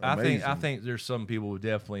freaking amazing. I think there's some people who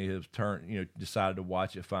definitely have decided to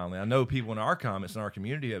watch it finally. I know people in our comments in our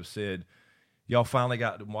community have said, y'all finally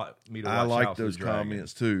got me to watch. I like House of those the Dragon.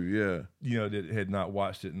 comments too. Yeah, that had not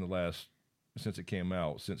watched it in the last since it came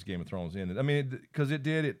out, since Game of Thrones ended. I mean, because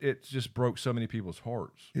it just broke so many people's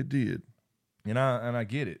hearts. It did, and I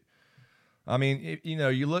get it. I mean,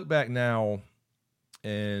 you look back now,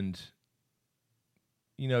 and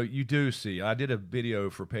you do see. I did a video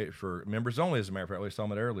for members only, as a matter of fact. We saw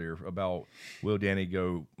it earlier about will Dany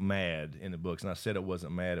go mad in the books, and I said it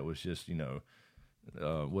wasn't mad. It was just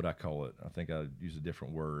what I call it. I think I use a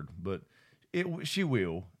different word, but she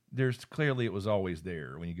will. It was always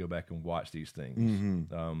there when you go back and watch these things.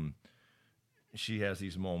 Mm-hmm. She has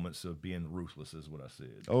these moments of being ruthless, is what I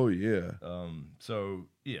said. Oh yeah. So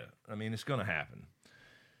yeah, I mean, it's going to happen.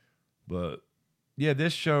 But yeah,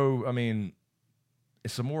 this show, I mean,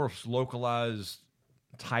 it's a more localized,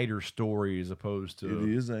 tighter story as opposed to it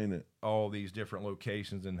is, ain't it? All these different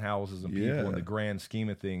locations and houses and people in the grand scheme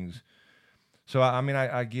of things. So I mean,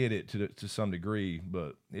 I get it to some degree,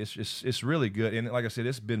 but it's really good. And like I said,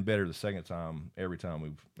 it's been better the second time every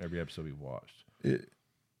episode we've watched.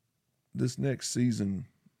 This next season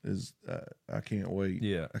is I can't wait.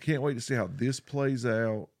 Yeah, I can't wait to see how this plays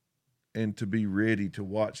out and to be ready to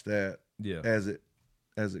watch that. Yeah,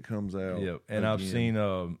 as it comes out. Yeah, and again. I've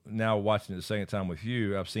seen now watching it the second time with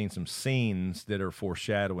you. I've seen some scenes that are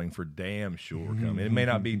foreshadowing for damn sure coming. It may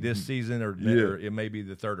not be this season, or it may be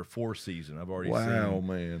the third or fourth season. I've already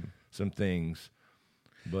seen some things.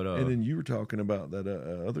 But and then you were talking about that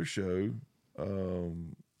other show,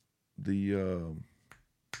 the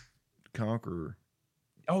Conqueror.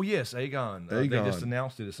 Oh yes, Aegon. They just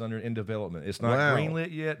announced it. It's in development. It's not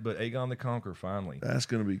greenlit yet, but Aegon the Conqueror finally. That's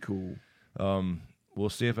going to be cool. We'll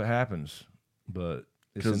see if it happens, but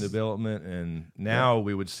it's in development, and now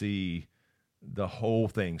we would see the whole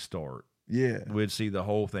thing start. Yeah, we'd see the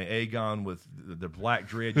whole thing. Aegon with the Black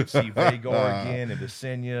Dread. You'd see Vhagar again and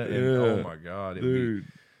Visenya, and oh my God,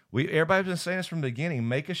 Everybody's been saying this from the beginning.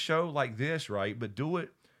 Make a show like this, right? But do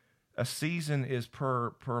it. A season is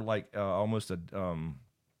per like almost a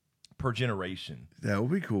per generation. That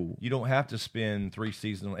would be cool. You don't have to spend 3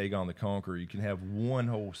 seasons on Aegon the Conqueror. You can have one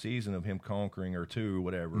whole season of him conquering, or 2 or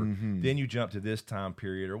whatever. Mm-hmm. Then you jump to this time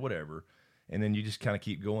period or whatever, and then you just kind of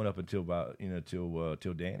keep going up until about till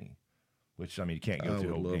Dany, which I mean you can't go through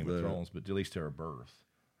the whole Game of Thrones, but at least to her birth.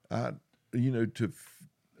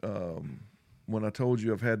 When I told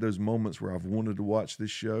you I've had those moments where I've wanted to watch this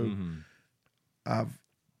show, I've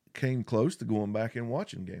came close to going back and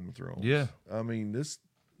watching Game of Thrones. Yeah. I mean,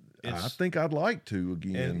 I think I'd like to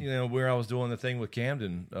again. And, where I was doing the thing with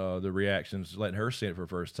Camden, the reactions, letting her see it for the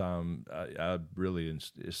first time, I really,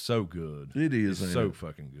 it's so good. It is. It's so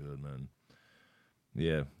fucking good, man.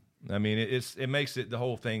 Yeah. I mean, it makes the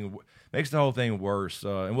whole thing worse.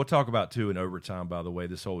 And we'll talk about, too, in overtime, by the way,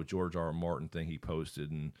 this whole George R. R. Martin thing he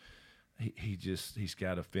posted, and he's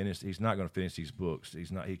got to finish. He's not going to finish these books.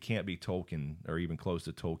 He can't be Tolkien or even close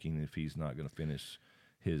to Tolkien if he's not going to finish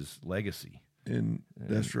his legacy. And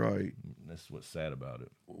that's right. That's what's sad about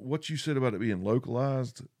it. What you said about it being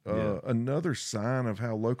localized, another sign of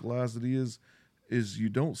how localized it is you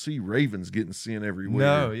don't see ravens getting sent everywhere.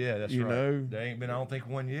 No, yeah, that's you right. know? There ain't been, I don't think,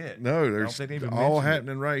 one yet. No, there's all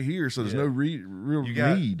happening right here, so there's no real you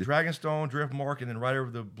got need. Dragonstone, Driftmark, and then right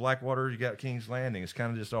over the Blackwater, you got King's Landing. It's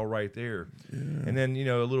kind of just all right there. Yeah. And then,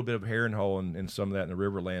 a little bit of Harrenhal and some of that in the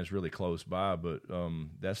Riverlands really close by, but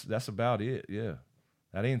that's about it, yeah.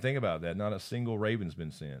 I didn't think about that. Not a single raven's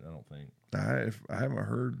been sent, I don't think. I haven't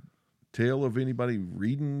heard tell of anybody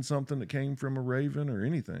reading something that came from a raven or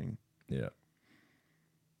anything. Yeah.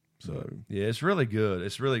 So yeah, it's really good.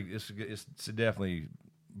 It's definitely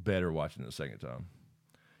better watching it the second time.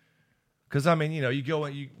 Because I mean,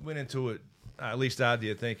 you went into it. At least I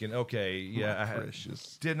did, thinking, okay, yeah, I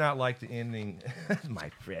did not like the ending.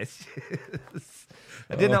 My precious.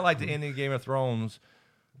 I did not like the ending of Game of Thrones,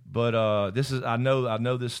 but I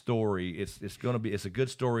know this story. It's a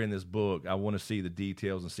good story in this book. I want to see the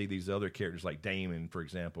details and see these other characters like Daemon, for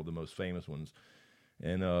example, the most famous ones,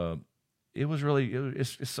 and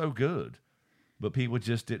it's so good, but people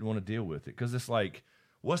just didn't want to deal with it because it's like,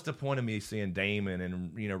 what's the point of me seeing Daemon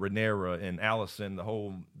and Rhaenyra and Alicent,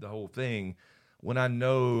 the whole thing, when I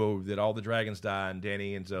know that all the dragons die and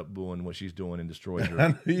Dany ends up doing what she's doing and destroys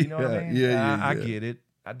her? You know what I mean? Yeah, I get it.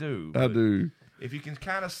 I do. I do. If you can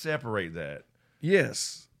kind of separate that,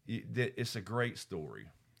 yes, it's a great story.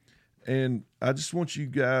 And I just want you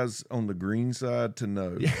guys on the green side to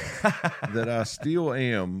know that I still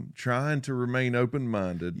am trying to remain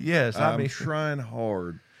open-minded. Yes, I'm trying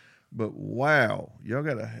hard. But wow,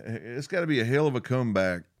 it's got to be a hell of a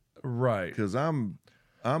comeback, right? Because I'm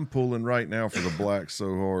pulling right now for the Blacks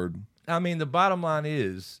so hard. I mean, the bottom line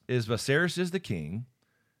is Viserys is the king.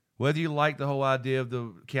 Whether you like the whole idea of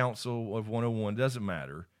the Council of 101, doesn't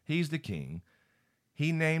matter. He's the king.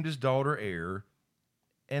 He named his daughter heir.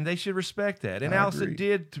 And they should respect that. And Alicent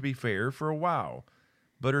did, to be fair, for a while.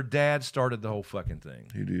 But her dad started the whole fucking thing.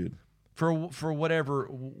 He did. For whatever,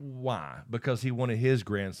 why? Because he wanted his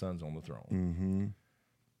grandsons on the throne. Mm-hmm.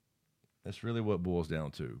 That's really what it boils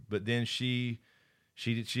down to. But then she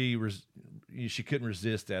couldn't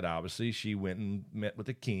resist that, obviously. She went and met with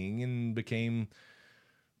the king and became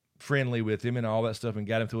friendly with him and all that stuff and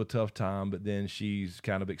got him through a tough time. But then she's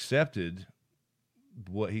kind of accepted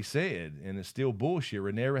what he said, and it's still bullshit.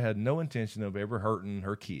 Rhaenyra had no intention of ever hurting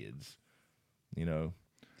her kids,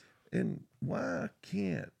 And why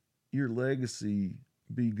can't your legacy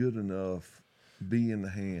be good enough, be in the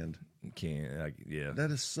hand? Yeah.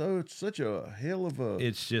 That is such a hell of a...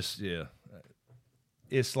 It's just, yeah.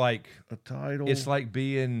 It's like... a title. It's like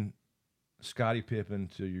being Scottie Pippen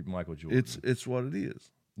to your Michael Jordan. It's what it is.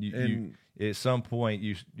 You at some point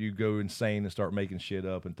you go insane and start making shit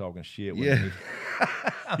up and talking shit.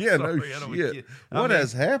 Yeah, no shit. What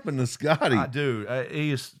has happened to Scotty? I do.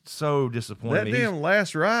 He is so disappointed. That damn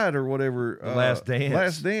Last Ride or whatever. Last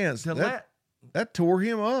Dance. That tore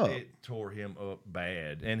him up. It tore him up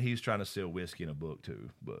bad, and he's trying to sell whiskey in a book too.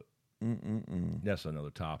 But that's another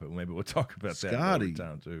topic. Maybe we'll talk about that another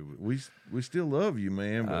time too. We still love you,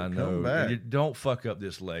 man. But I know. Come back. Don't fuck up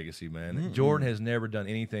this legacy, man. Jordan has never done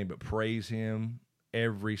anything but praise him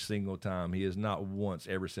every single time. He has not once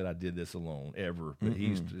ever said, "I did this alone," ever. But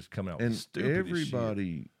he's just coming out with stupid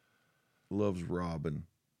everybody loves Robin.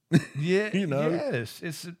 Yeah, yes.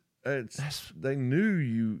 It's they knew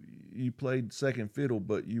you played second fiddle,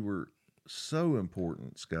 but you were so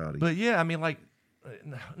important, Scotty. But yeah, I mean, like,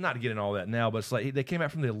 not to get into all that now, but it's like they came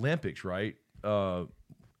out from the Olympics, right?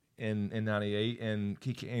 In '98,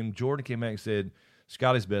 and Jordan came back and said,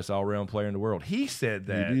 Scotty's best all-around player in the world. He said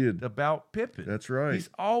that He did. about Pippen. That's right. He's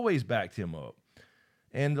always backed him up.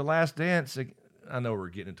 And The Last Dance, I know we're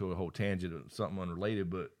getting into a whole tangent of something unrelated,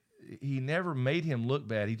 but he never made him look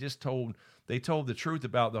bad. He just they told the truth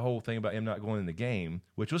about the whole thing about him not going in the game,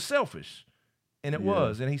 which was selfish. And it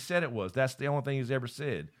was, and he said it was. That's the only thing he's ever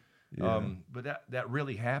said. Yeah. But that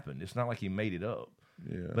really happened. It's not like he made it up.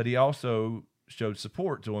 Yeah. But he also showed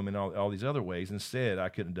support to him in all these other ways and said, I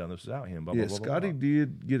couldn't have done this without him. Blah, Yeah, blah, blah, Scotty blah.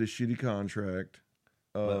 did get a shitty contract.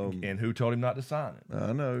 And who told him not to sign it?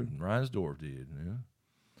 I know. Reinsdorf did.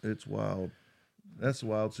 Yeah. It's wild. That's a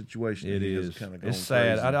wild situation. It He has is. kinda gone It's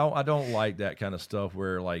sad. crazy. I don't like that kind of stuff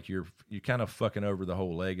where like you're kind of fucking over the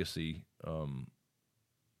whole legacy.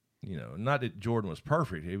 Not that Jordan was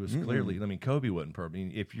perfect. He was clearly. I mean, Kobe wasn't perfect. I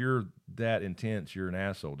mean, if you're that intense, you're an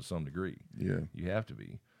asshole to some degree. Yeah. You have to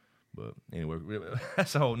be. But anyway,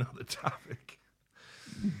 that's a whole nother topic.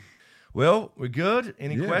 Well, we're good.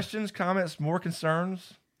 Any questions, comments, more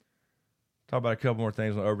concerns? Talk about a couple more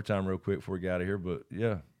things on overtime real quick before we get out of here. But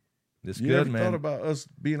yeah, it's You good, ever man. thought about us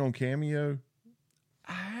being on Cameo?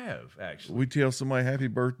 I have actually. We tell somebody happy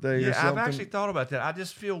birthday or something. I've actually thought about that. I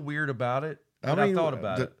just feel weird about it. I But I thought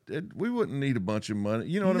about it. We wouldn't need a bunch of money.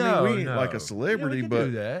 You know what I No, mean? We ain't no. like a celebrity, Yeah, we could but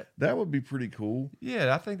do that. would be pretty cool.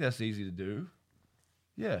 Yeah, I think that's easy to do.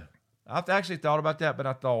 Yeah, I've actually thought about that, but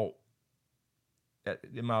I thought,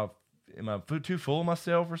 am I too full of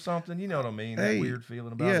myself or something? You know what I mean? That weird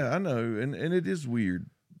feeling about it. Yeah, I know, and it is weird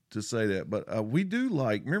to say that, but we do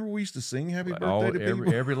like. Remember, we used to sing "Happy Birthday" to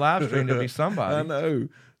people. Every live stream there'll be somebody. I know.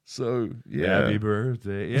 So yeah, Happy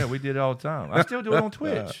birthday. Yeah, we did it all the time. I still do it on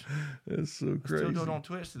Twitch. That's so crazy. I still do it on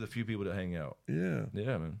Twitch to the few people that hang out. Yeah.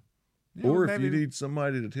 Yeah, man. Or if you need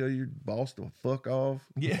somebody to tell your boss to fuck off.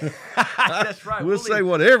 Yeah, that's right. We'll say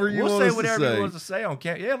whatever you want us to say. We'll say whatever you want us to say on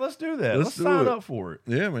camera. Yeah, let's do that. Let's do sign it. up for it.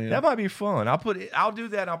 Yeah, man. That might be fun. I'll do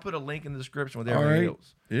that. And I'll put a link in the description with everything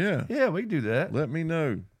else. Yeah. Yeah, we can do that. Let me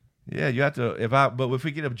know. Yeah, you have to. But if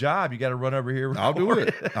we get a job, you got to run over here. I'll do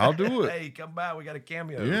it. I'll do it. Hey, come by. We got a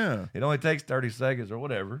cameo. Yeah. It only takes 30 seconds or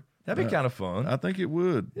whatever. That'd be kind of fun. I think it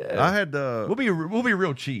would. Yeah. I had We'll be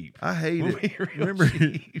real cheap. I hate it. Remember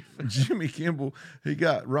Jimmy Kimmel? He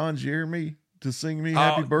got Ron Jeremy to sing me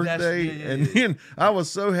happy birthday, and then I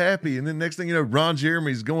was so happy. And then next thing you know, Ron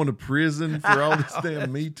Jeremy's going to prison for all this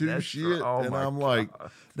damn Me Too shit, and I'm like,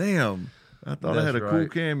 damn. I thought I had a cool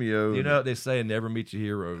cameo. You know what they say, never meet your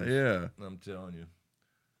heroes. Yeah. I'm telling you.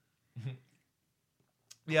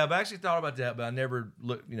 Yeah, I've actually thought about that, but I never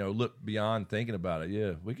looked beyond thinking about it.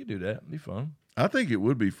 Yeah, we could do that. It'd be fun. I think it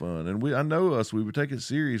would be fun, and I know us. We would take it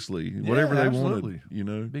seriously, whatever they wanted.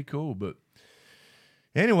 It'd be cool. But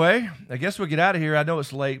anyway, I guess we'll get out of here. I know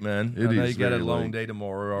it's late, man. I know you got a long day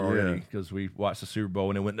tomorrow already because we watched the Super Bowl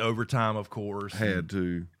and it went in overtime, of course. Had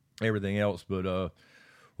to. Everything else, but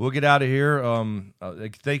we'll get out of here.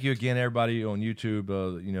 Thank you again, everybody on YouTube.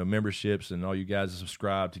 Memberships and all you guys that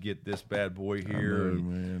subscribe to get this bad boy here. I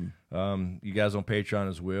know, man. You guys on Patreon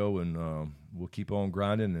as well, and we'll keep on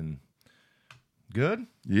grinding. And good.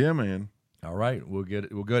 Yeah, man. All right, we'll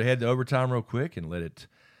go ahead to overtime real quick and let it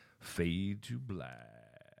fade to black.